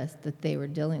addressed that they were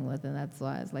dealing with. And that's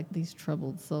why it's like these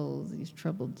troubled souls, these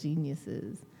troubled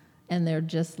geniuses. And they're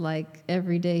just like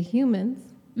everyday humans,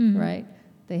 right?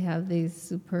 They have these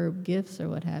superb gifts or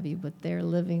what have you, but they're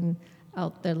living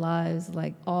out their lives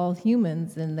like all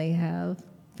humans, and they have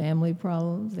family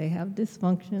problems, they have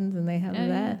dysfunctions, and they have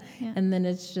that. Yeah. And then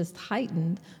it's just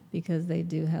heightened because they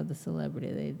do have the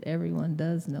celebrity. Everyone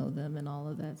does know them and all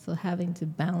of that. So having to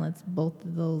balance both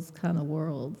of those kind of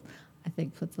worlds, I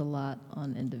think puts a lot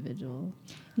on individuals.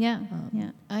 Yeah,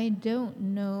 yeah. I don't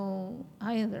know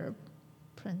either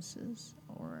Prince's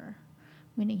or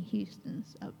Whitney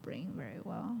Houston's upbringing very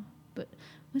well. But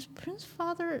was Prince's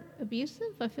father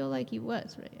abusive? I feel like he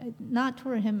was, right? Not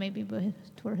toward him, maybe, but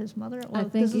toward his mother. Well,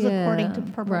 this is according to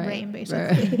Purple Rain,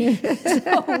 basically. Right.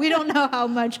 So we don't know how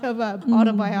much of a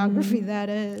autobiography that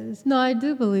is. No, I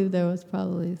do believe there was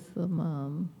probably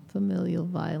some familial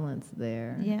violence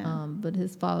there. Yeah. But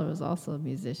his father was also a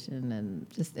musician and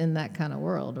just in that kind of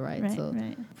world, right? So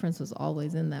Prince was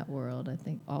always in that world, I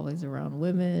think, always around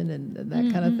women and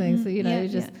that kind of thing. So, you know,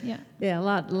 a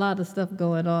lot of stuff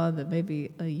going on that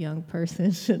maybe a young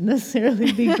person shouldn't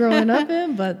necessarily be growing up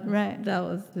in, but that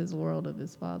was his world of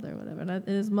his father or whatever. And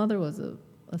his mother was a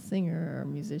singer or a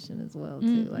musician as well,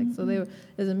 too. So they were,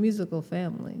 as a musical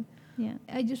family. Yeah.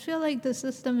 I just feel like the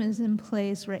system is in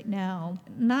place right now,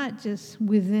 not just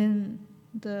within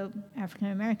the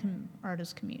African American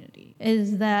artist community,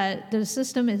 is that the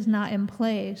system is not in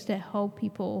place to help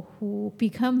people who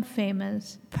become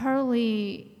famous,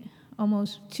 partly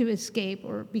almost to escape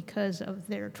or because of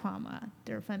their trauma,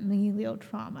 their familial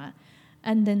trauma,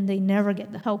 and then they never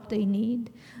get the help they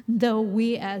need, though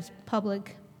we as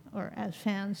public or as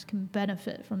fans can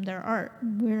benefit from their art.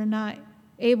 We're not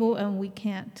able and we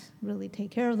can't really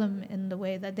take care of them in the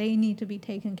way that they need to be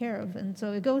taken care of. And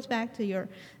so it goes back to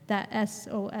that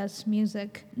SOS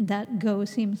music that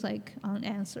seems like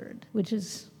unanswered, which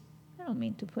is, I don't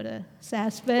mean to put a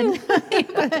sad spin,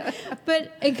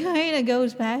 but it kind of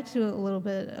goes back to a little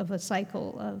bit of a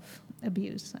cycle of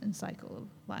abuse and cycle of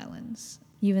violence.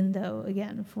 Even though,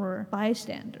 again, for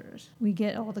bystanders, we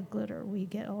get all the glitter, we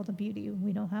get all the beauty,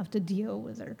 we don't have to deal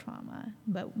with their trauma.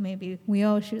 But maybe we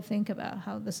all should think about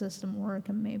how the system works,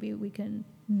 and maybe we can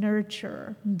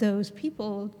nurture those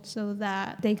people so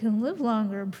that they can live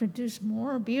longer, produce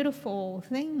more beautiful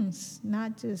things,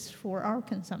 not just for our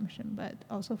consumption, but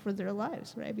also for their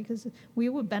lives, right? Because we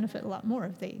would benefit a lot more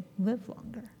if they live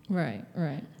longer. Right.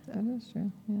 That is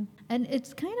true, yeah. And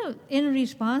it's kind of in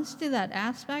response to that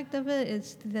aspect of it,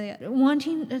 it's the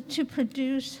wanting to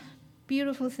produce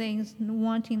beautiful things,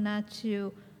 wanting not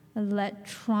to let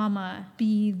trauma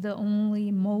be the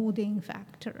only molding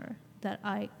factor that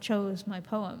I chose my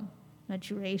poem,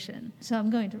 Maturation. So I'm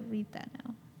going to read that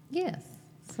now. Yes.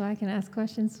 So I can ask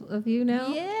questions of you now?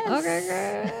 Yes.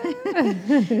 Okay,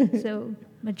 great. So,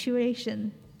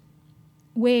 Maturation.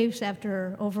 Waves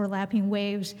after overlapping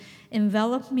waves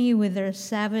envelop me with their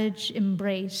savage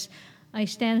embrace. I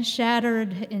stand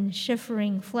shattered in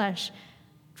shivering flesh,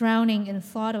 drowning in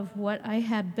thought of what I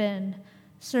had been,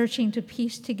 searching to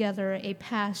piece together a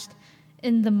past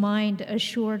in the mind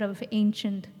assured of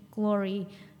ancient glory.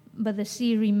 But the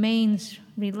sea remains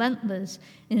relentless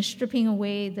in stripping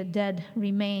away the dead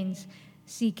remains,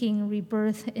 seeking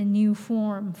rebirth in new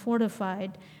form,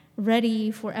 fortified, ready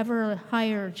for ever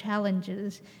higher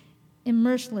challenges. In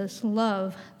merciless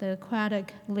love, the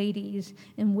aquatic ladies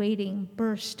in waiting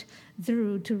burst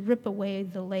through to rip away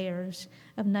the layers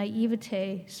of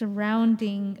naivete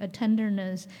surrounding a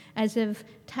tenderness, as if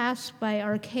tasked by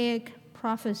archaic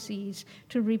prophecies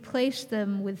to replace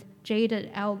them with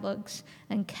jaded outlooks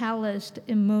and calloused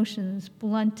emotions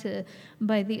blunted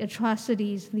by the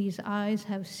atrocities these eyes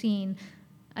have seen.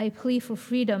 I plead for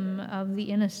freedom of the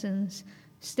innocents,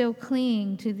 still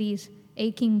clinging to these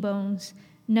aching bones,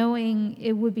 knowing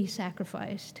it would be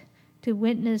sacrificed to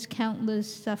witness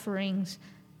countless sufferings,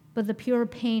 but the pure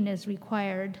pain is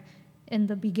required in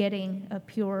the begetting of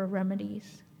pure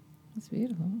remedies. That's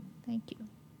beautiful. Thank you.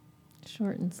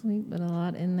 Short and sweet, but a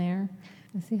lot in there.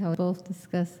 I see how we both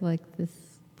discuss like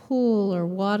this pool or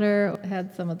water,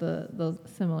 had some of those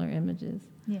similar images.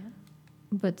 Yeah.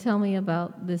 But tell me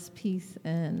about this piece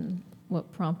and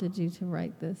what prompted you to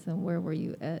write this, and where were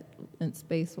you at in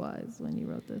space-wise when you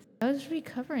wrote this? I was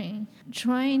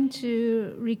trying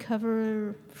to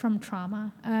recover from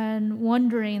trauma, and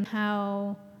wondering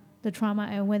how the trauma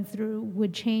I went through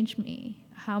would change me,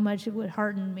 how much it would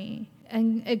harden me.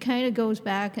 And it kind of goes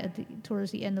back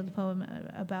towards the end of the poem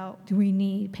about, do we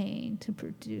need pain to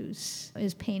produce?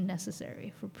 Is pain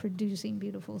necessary for producing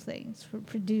beautiful things, for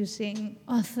producing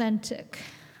authentic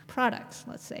products,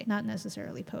 let's say, not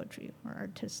necessarily poetry or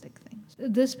artistic things.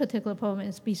 This particular poem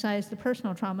is besides the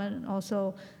personal trauma, and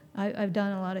also I've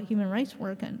done a lot of human rights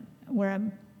work, and where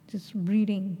I'm just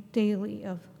reading daily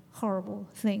of horrible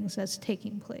things that's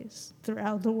taking place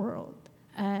throughout the world.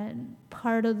 And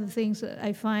part of the things that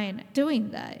I find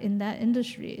doing that in that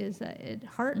industry is that it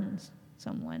hardens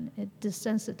someone, it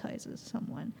desensitizes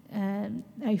someone. And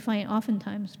I find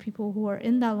oftentimes people who are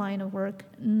in that line of work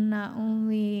not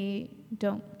only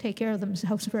don't take care of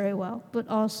themselves very well, but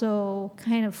also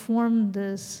kind of form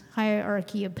this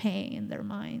hierarchy of pain in their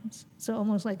minds. So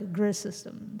almost like a grid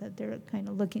system that they're kind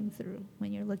of looking through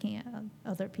when you're looking at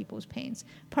other people's pains.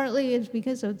 Partly it's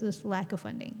because of this lack of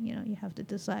funding. You know, you have to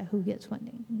decide who gets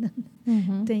funding.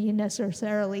 Mm-hmm. Then you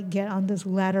necessarily get on this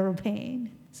ladder of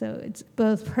pain. So it's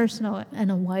both personal and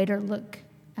a wider look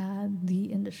at the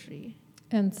industry.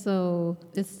 And so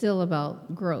it's still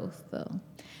about growth, though.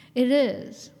 It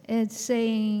is. It's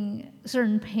saying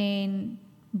certain pain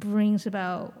brings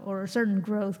about, or certain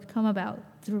growth come about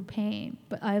through pain,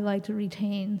 but I like to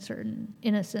retain certain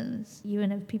innocence,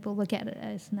 even if people look at it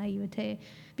as naivete,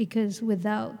 because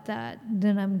without that,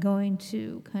 then I'm going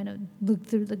to kind of look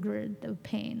through the grid of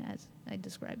pain as I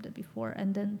described it before,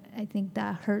 and then I think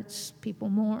that hurts people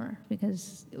more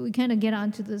because we kind of get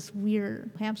onto this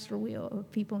weird hamster wheel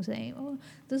of people saying, oh,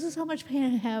 this is how much pain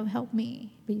I have, help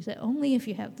me. But you say, only if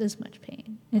you have this much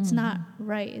pain. It's not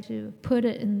right to put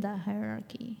it in that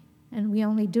hierarchy. And we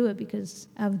only do it because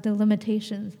of the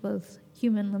limitations, both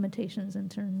human limitations in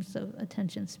terms of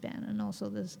attention span and also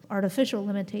this artificial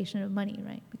limitation of money,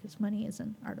 right? Because money is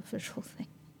an artificial thing.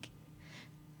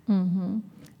 Mm-hmm.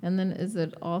 And then is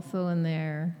it also in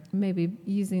there maybe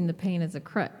using the pain as a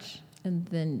crutch and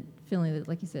then feeling that,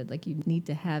 like you said, like you need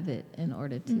to have it in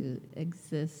order to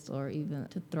exist or even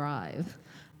to thrive?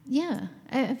 Yeah,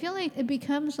 I feel like it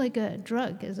becomes like a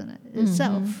drug, isn't it?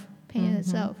 Itself. Pain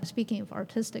itself. Speaking of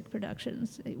artistic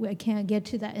productions, I can't get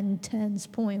to that intense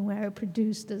point where I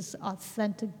produce this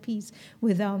authentic piece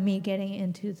without me getting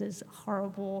into this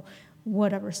horrible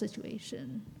whatever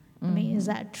situation. I mean, is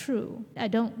that true? I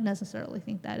don't necessarily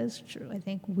think that is true. I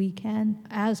think we can,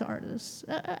 as artists,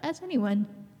 as anyone,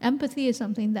 empathy is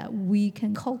something that we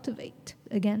can cultivate.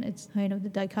 Again, it's kind of the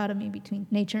dichotomy between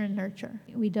nature and nurture.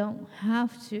 We don't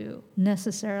have to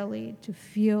necessarily to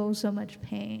feel so much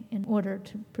pain in order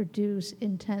to produce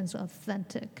intense,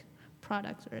 authentic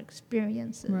products or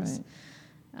experiences. Right.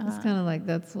 It's kind of like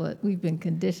that's what we've been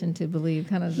conditioned to believe,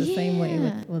 kind of the same way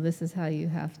with, well, this is how you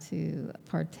have to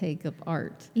partake of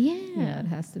art. Yeah. It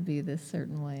has to be this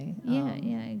certain way. Yeah,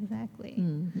 exactly.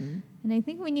 And I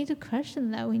think we need to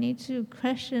question that. We need to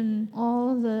question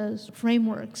all the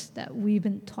frameworks that we've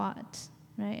been taught,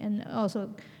 right? And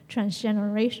also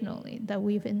transgenerationally that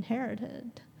we've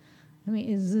inherited. I mean,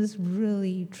 is this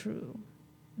really true?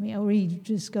 I mean, are we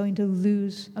just going to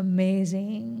lose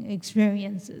amazing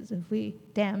experiences if we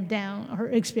damn down our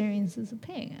experiences of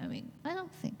pain? I mean, I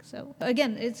don't think so.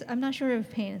 Again, I'm not sure if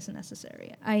pain is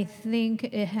necessary. I think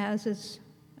it has its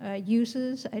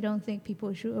uses. I don't think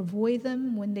people should avoid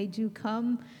them when they do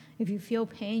come. If you feel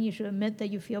pain, you should admit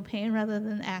that you feel pain rather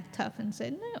than act tough and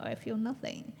say, no, I feel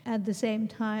nothing. At the same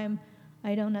time,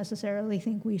 I don't necessarily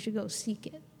think we should go seek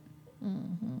it.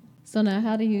 So now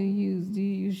how do you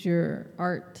use your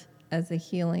art as a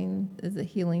healing? Is it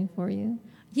healing for you?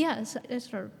 Yes, I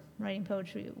started writing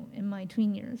poetry in my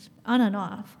tween years, on and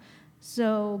off.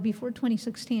 So before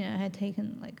 2016, I had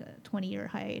taken like a 20-year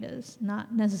hiatus,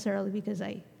 not necessarily because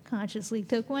I consciously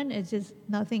took one. It's just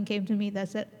nothing came to me that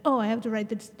said, oh, I have to write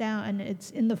this down, and it's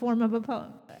in the form of a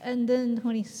poem. And then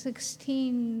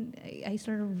 2016, I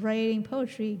started writing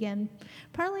poetry again,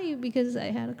 partly because I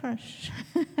had a crush.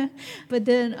 But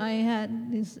then I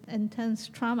had this intense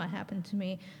trauma happen to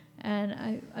me,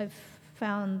 and I've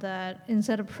found that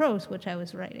instead of prose, which I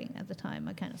was writing at the time,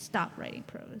 I kind of stopped writing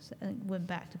prose and went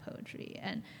back to poetry,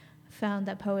 and found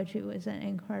that poetry was an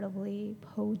incredibly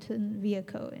potent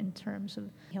vehicle in terms of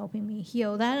helping me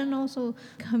heal that, and also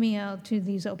coming out to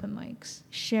these open mics,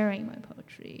 sharing my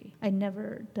poetry. I'd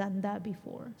never done that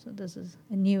before, so this is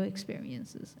a new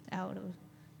experience out of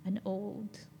an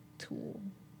old tool.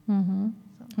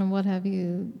 And what have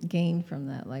you gained from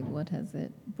that? Like, what has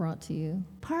it brought to you?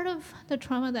 Part of the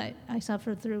trauma that I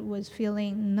suffered through was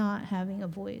feeling not having a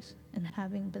voice and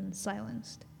having been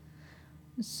silenced.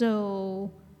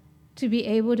 So to be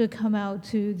able to come out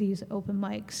to these open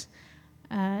mics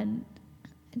and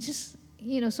just,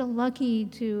 so lucky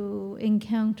to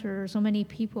encounter so many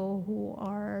people who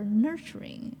are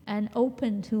nurturing and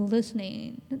open to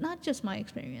listening, not just my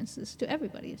experiences, to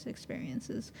everybody's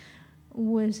experiences,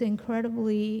 was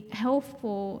incredibly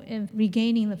helpful in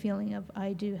regaining the feeling of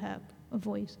I do have a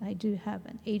voice, I do have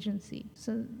an agency.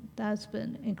 So that's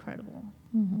been incredible.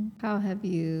 How have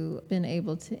you been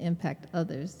able to impact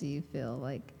others, do you feel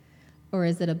like? Or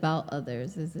is it about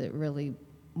others? Is it really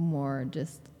more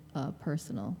just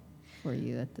personal for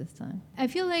you at this time? I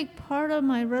feel like part of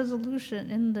my resolution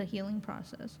in the healing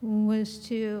process was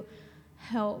to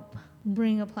help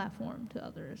bring a platform to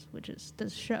others, which is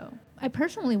this show. I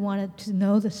personally wanted to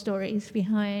know the stories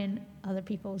behind other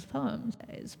people's poems,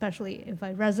 especially if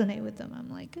I resonate with them. I'm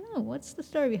like, oh, what's the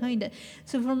story behind it?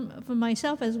 So for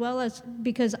myself, as well as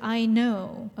because I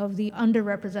know of the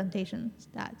underrepresentation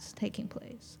that's taking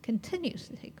place, continues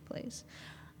to take place,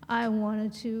 I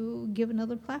wanted to give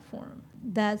another platform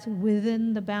that's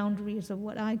within the boundaries of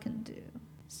what I can do.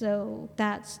 So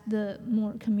that's the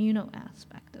more communal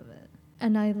aspect of it.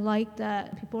 And I like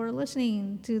that people are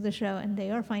listening to the show and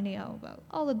they are finding out about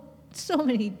so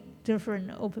many different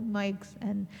open mics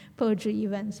and poetry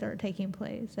events that are taking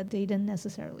place that they didn't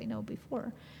necessarily know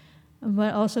before.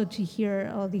 But also to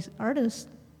hear all these artists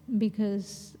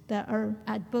because that are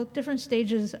at both different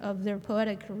stages of their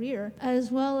poetic career,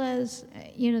 as well as,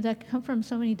 that come from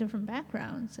so many different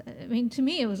backgrounds. I mean, to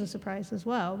me, it was a surprise as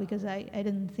well, because I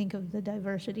didn't think of the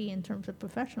diversity in terms of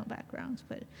professional backgrounds,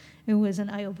 but it was an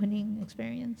eye-opening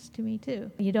experience to me,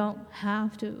 too. You don't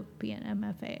have to be an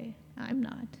MFA. I'm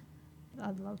not.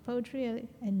 I love poetry.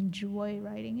 I enjoy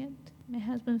writing it. It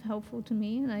has been helpful to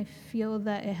me, and I feel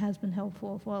that it has been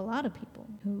helpful for a lot of people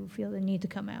who feel the need to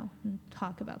come out and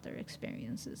talk about their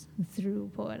experiences through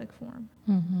poetic form.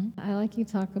 Mm-hmm. I like you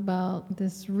talk about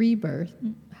this rebirth.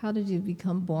 How did you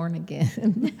become born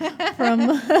again? From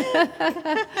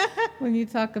when you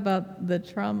talk about the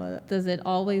trauma, does it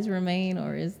always remain,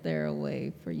 or is there a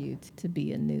way for you to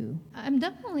be anew? I'm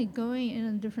definitely going in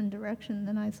a different direction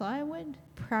than I thought I would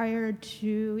prior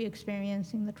to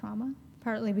experiencing the trauma.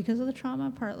 Partly because of the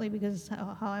trauma, partly because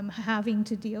how I'm having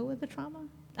to deal with the trauma.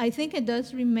 I think it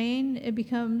does remain. It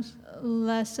becomes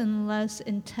less and less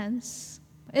intense.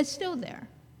 It's still there.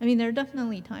 I mean, there are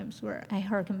definitely times where I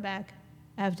harken back.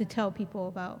 I have to tell people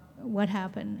about what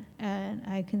happened, and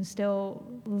I can still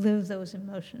live those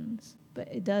emotions. But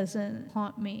it doesn't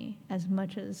haunt me as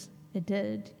much as it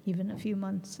did even a few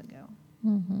months ago.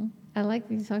 Mm-hmm. I like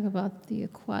that you talk about the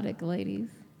aquatic ladies.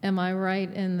 Am I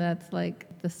right in that's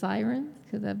like the sirens?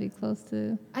 Could that be close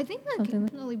to? I think that can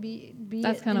definitely be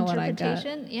that's kind of what I got.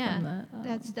 Yeah, from that.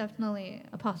 that's definitely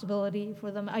a possibility for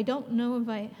them. I don't know if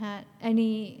I had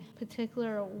any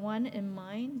particular one in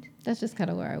mind. That's just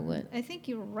kind of where I went. I think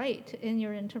you're right in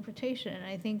your interpretation.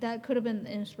 I think that could have been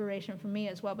the inspiration for me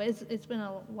as well. But it's been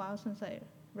a while since I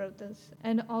wrote this.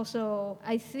 And also,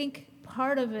 I think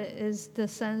part of it is the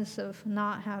sense of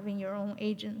not having your own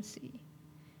agency,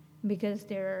 because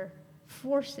they're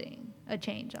forcing a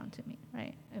change onto me,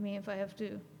 right? I mean, if I have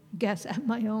to guess at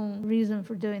my own reason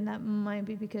for doing that, might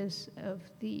be because of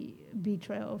the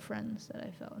betrayal of friends that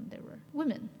I felt, and they were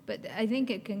women. But I think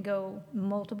it can go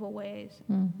multiple ways.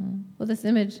 Mm-hmm. Well, this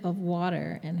image of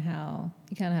water and how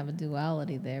you kind of have a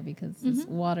duality there, because this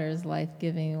water is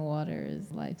life-giving, water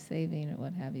is life-saving, or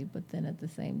what have you. But then at the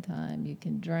same time, you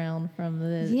can drown from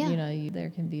this. Yeah. There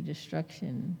can be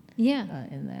destruction. Yeah.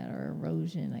 In that, or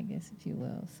erosion, I guess, if you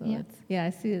will. So Yeah. I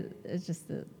see it's just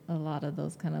a lot of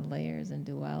those kind of layers and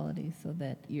duality, so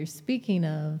that you're speaking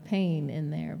of pain in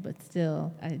there, but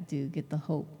still I do get the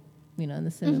hope, and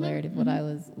the similarity of what I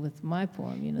was with my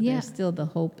poem, there's still the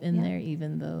hope in there,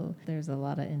 even though there's a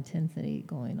lot of intensity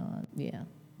going on. Yeah,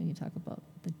 when you talk about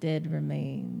the dead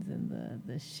remains and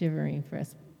the shivering for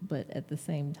us, but at the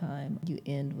same time, you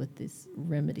end with this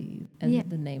remedy and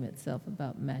the name itself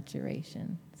about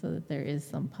maturation, so that there is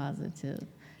some positive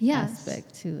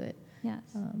aspect to it. Yes.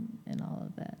 And all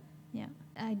of that. Yeah.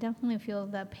 I definitely feel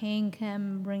that pain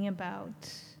can bring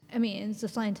about, I mean, it's a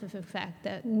scientific fact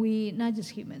that we, not just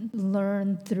humans,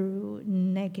 learn through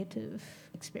negative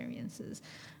experiences.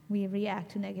 We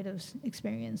react to negative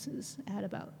experiences at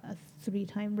about a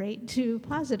 3-time rate to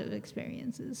positive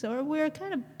experiences. So we're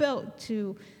kind of built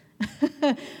to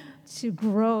to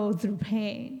grow through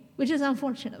pain, which is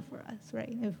unfortunate for us,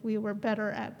 right? If we were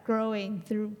better at growing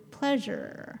through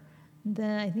pleasure,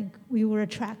 then I think we would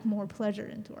attract more pleasure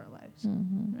into our lives,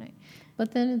 right?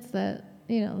 But then it's that,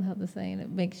 how the saying, it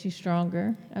makes you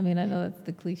stronger. I mean, I know that's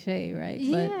the cliche, right?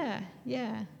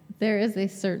 Yeah. There is a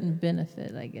certain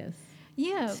benefit, I guess,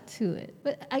 to it.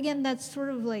 But again, that's sort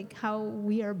of like how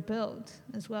we are built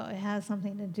as well. It has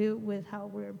something to do with how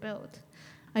we're built.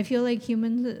 I feel like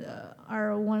humans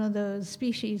are one of those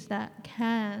species that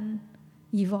can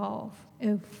evolve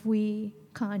if we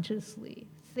consciously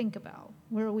think about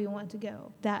where we want to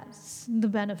go. That's the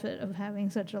benefit of having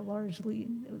such a largely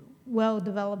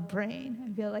well-developed brain.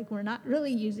 I feel like we're not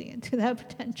really using it to that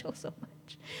potential so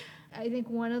much. I think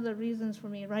one of the reasons for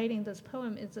me writing this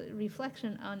poem is a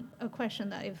reflection on a question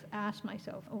that I've asked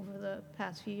myself over the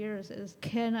past few years is,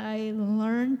 can I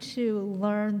learn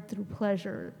through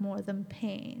pleasure more than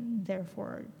pain,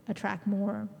 therefore attract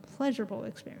more pleasurable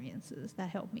experiences that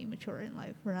help me mature in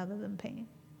life rather than pain?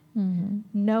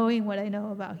 Knowing what I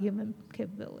know about human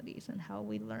capabilities and how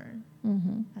we learn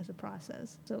as a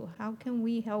process. So how can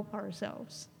we help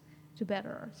ourselves to better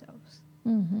ourselves?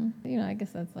 I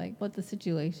guess that's like what the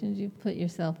situations you put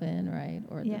yourself in, right?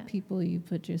 Or the people you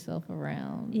put yourself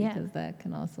around, because that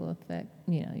can also affect,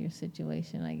 your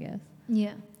situation, I guess.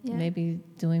 Yeah. Maybe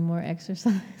doing more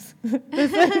exercise.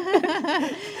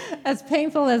 As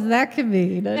painful as that can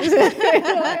be.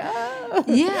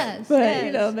 Yes.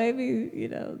 But, maybe,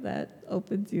 that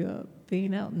opens you up.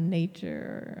 Being out in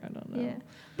nature, or I don't know. Yeah.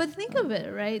 But think of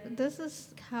it, right? This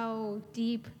is how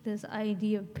deep this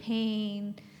idea of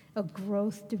pain a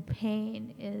growth through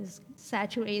pain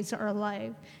saturates our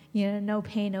life. No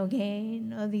pain, no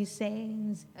gain, all these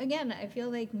sayings. Again, I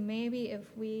feel like maybe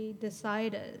if we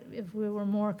decided, if we were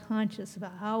more conscious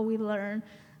about how we learn,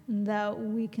 that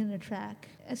we can attract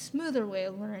a smoother way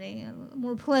of learning, a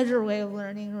more pleasure way of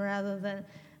learning rather than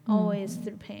always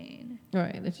through pain.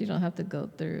 Right, that you don't have to go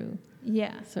through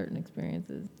certain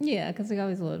experiences. Yeah, because we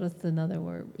always, what's another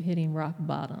word? Hitting rock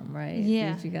bottom, right?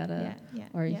 Yeah. You gotta,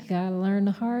 or you gotta learn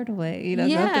the hard way. Go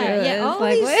through yeah, it. all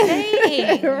It's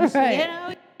these things,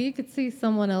 right. You could see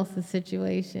someone else's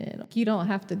situation. You don't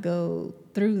have to go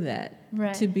through that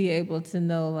to be able to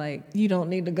know, like, you don't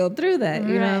need to go through that.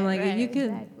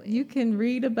 You can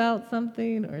read about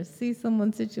something or see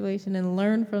someone's situation and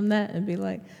learn from that and be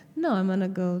like, no, I'm gonna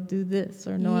go do this,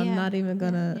 or no, I'm not even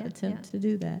gonna attempt to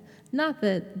do that. Not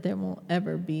that there won't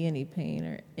ever be any pain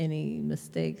or any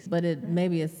mistakes, but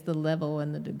maybe it's the level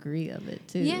and the degree of it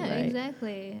too. Yeah, right?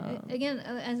 Exactly. Again,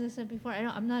 as I said before,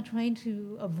 I'm not trying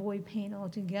to avoid pain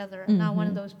altogether. I'm not one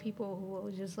of those people who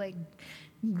will just like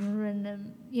grin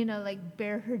and like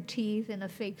bare her teeth in a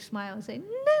fake smile and say,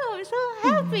 "No, I'm so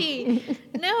happy."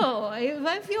 No, if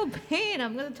I feel pain,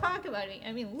 I'm going to talk about it.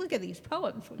 I mean, look at these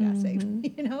poems, for God's sake.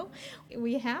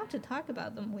 We have to talk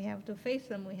about them. We have to face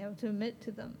them. We have to admit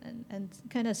to them and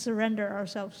kind of surrender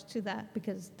ourselves to that,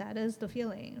 because that is the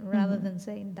feeling, rather than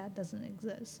saying that doesn't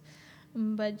exist.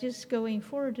 But just going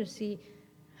forward to see,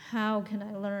 how can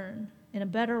I learn in a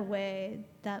better way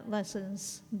that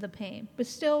lessens the pain, but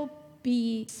still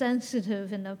be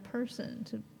sensitive enough person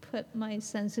to put my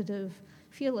sensitive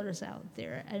feelers out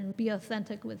there and be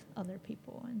authentic with other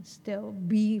people and still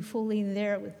be fully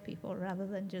there with people rather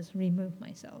than just remove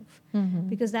myself.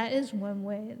 Because that is one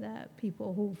way that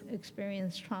people who've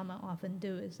experienced trauma often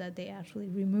do, is that they actually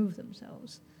remove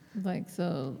themselves. Like,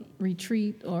 so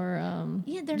retreat or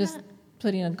they're just not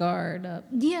putting a guard up.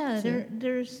 Yeah,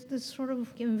 there's this sort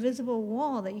of invisible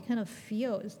wall that you kind of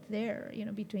feel is there,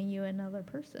 between you and another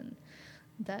person.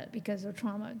 That because of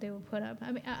trauma they will put up.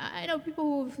 I mean, I know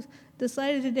people who've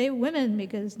decided to date women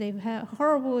because they've had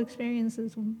horrible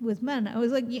experiences with men. I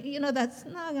was like, that's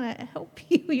not going to help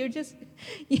you. You're just,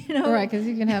 Right, because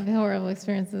you can have horrible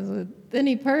experiences with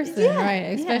any person,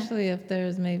 right? Especially if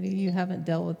there's maybe you haven't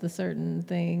dealt with a certain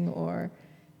thing, or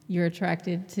you're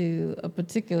attracted to a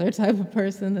particular type of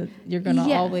person that you're going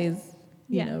to always,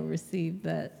 receive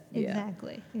that.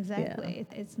 Exactly. Yeah.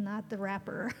 It's not the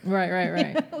wrapper.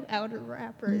 Right. Outer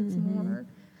wrapper. It's more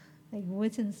like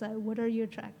what's inside. What are you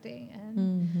attracting,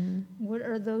 and what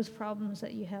are those problems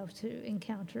that you have to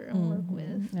encounter and work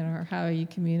with, and how are you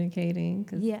communicating?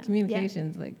 Because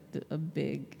communication's like a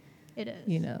big, it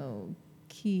is.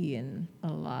 Key in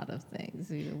a lot of things.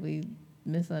 We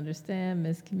misunderstand,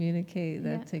 miscommunicate.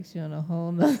 That takes you on a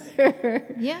whole nother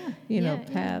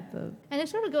path of. And it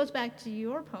sort of goes back to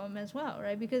your poem as well,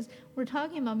 right? Because we're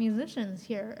talking about musicians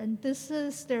here, and this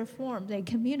is their form. They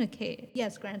communicate.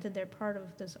 Yes, granted, they're part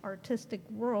of this artistic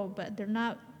world, but they're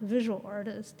not visual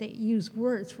artists. They use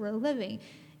words for a living.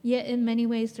 Yet in many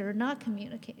ways, they're not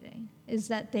communicating. Is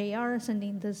that they are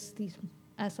sending these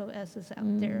SOSs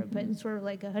out there, but it's sort of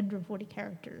like 140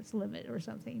 characters limit or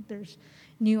something. There's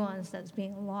nuance that's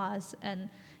being lost, and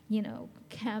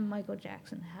can Michael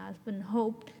Jackson have been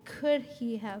helped? Could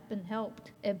he have been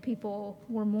helped if people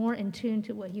were more in tune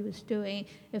to what he was doing?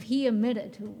 If he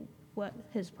admitted to what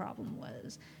his problem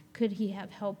was, could he have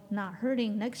helped not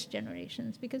hurting next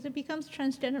generations? Because it becomes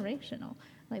transgenerational,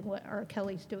 like what R.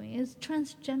 Kelly's doing is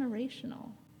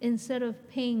transgenerational. Instead of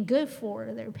paying good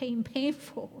forward, they're paying pain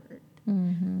forward.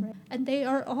 Right? And they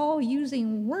are all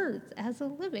using words as a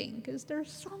living because they're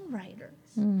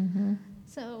songwriters.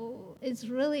 So it's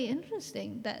really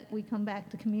interesting that we come back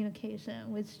to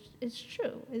communication, which is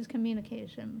true, is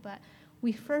communication, but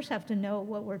we first have to know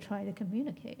what we're trying to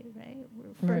communicate, right?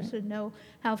 We first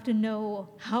have to know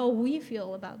how we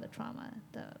feel about the trauma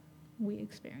that we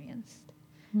experienced.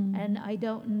 And I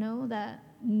don't know that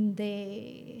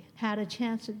they had a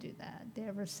chance to do that. They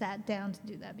ever sat down to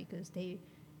do that because they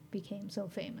became so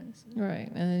famous. Right,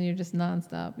 and then you're just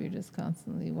nonstop. You're just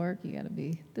constantly work. You got to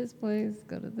be this place,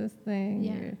 go to this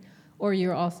thing. Or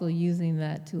you're also using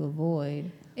that to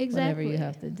avoid whatever you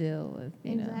have to deal with.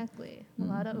 Exactly. A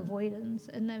lot of avoidance.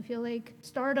 And I feel like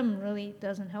stardom really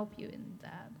doesn't help you in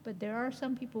that. But there are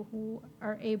some people who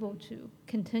are able to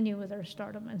continue with their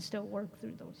stardom and still work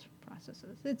through those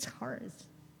processes. It's hard. It's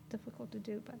difficult to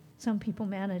do, but some people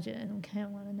manage it, and kind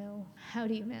of want to know, how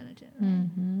do you manage it,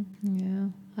 right? Yeah.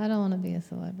 I don't want to be a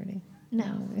celebrity.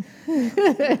 No.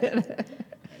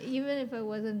 even if I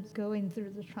wasn't going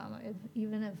through the trauma,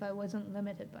 even if I wasn't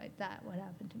limited by that, what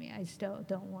happened to me, I still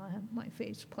don't want my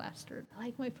face plastered. I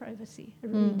like my privacy. I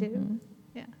really do.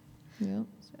 Yeah. Yep.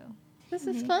 So. This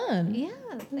is fun. Yeah,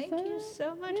 thank you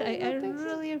so much. I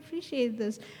really appreciate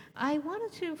this. I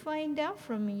wanted to find out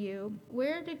from you,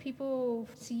 where do people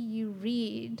see you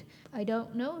read? I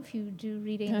don't know if you do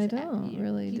readings. I don't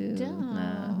really do. Don't.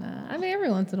 No. I mean, every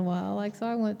once in a while. Like, so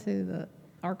I went to the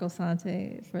Arco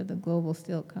Sante for the Global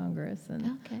Stilt Congress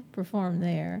and performed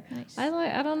there. Nice.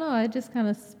 I don't know, I just kind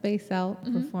of space out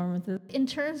performances. In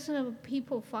terms of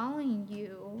people following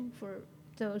you, for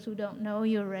those who don't know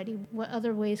you already, what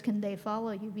other ways can they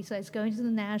follow you besides going to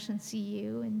the Nash and see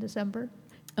you in December?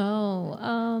 Oh,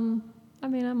 I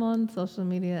mean, I'm on social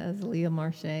media as Leah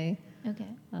Marche. Okay.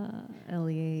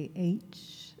 Leah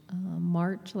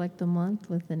March, like the month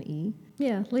with an E.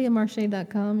 Yeah,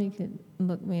 leahmarche.com. You can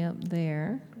look me up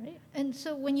there. Great. And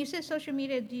so when you say social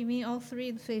media, do you mean all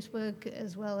three, Facebook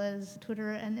as well as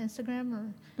Twitter and Instagram?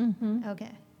 Or? Mm-hmm.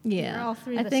 Okay. Yeah. You're all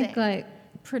three I the think same. like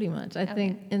pretty much. I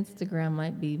think Instagram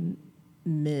might be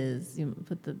Ms. You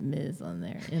put the Ms on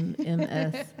there.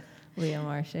 MS Leah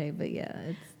Marche. But yeah,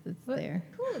 it's there.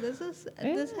 Cool. This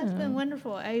has been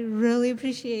wonderful. I really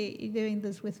appreciate you doing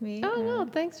this with me. Oh no,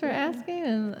 thanks for asking,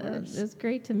 and it's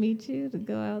great to meet you. To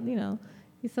go out,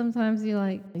 sometimes you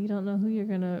don't know who you're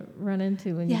gonna run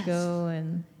into when you go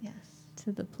and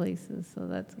to the places. So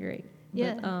that's great.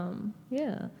 Yeah.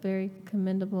 But, very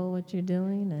commendable what you're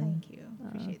doing, and thank you.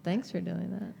 Appreciate thanks for doing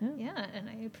that. Yeah, and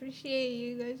I appreciate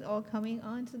you guys all coming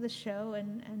on to the show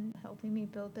and helping me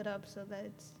build it up so that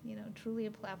it's truly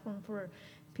a platform for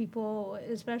people,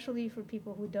 especially for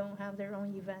people who don't have their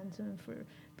own events and for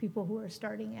people who are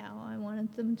starting out. I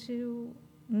wanted them to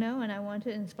know, and I want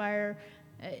to inspire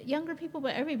younger people,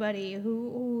 but everybody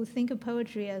who think of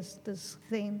poetry as this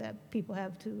thing that people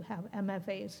have to have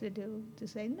MFAs to do, to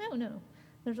say, no,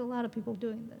 there's a lot of people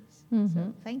doing this.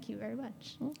 So thank you very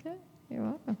much. Okay, you're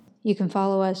welcome. You can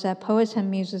follow us at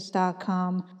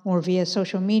poetsandmuses.com or via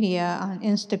social media on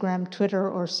Instagram, Twitter,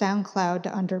 or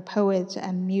SoundCloud under Poets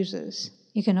and Muses.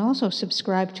 You can also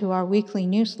subscribe to our weekly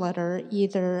newsletter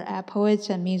either at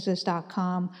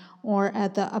poetsandmuses.com or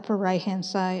at the upper right-hand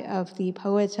side of the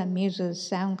Poets and Muses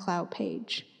SoundCloud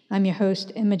page. I'm your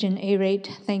host, Imogen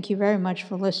Arate. Thank you very much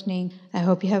for listening. I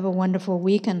hope you have a wonderful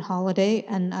week and holiday,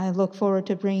 and I look forward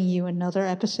to bringing you another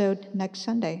episode next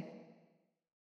Sunday.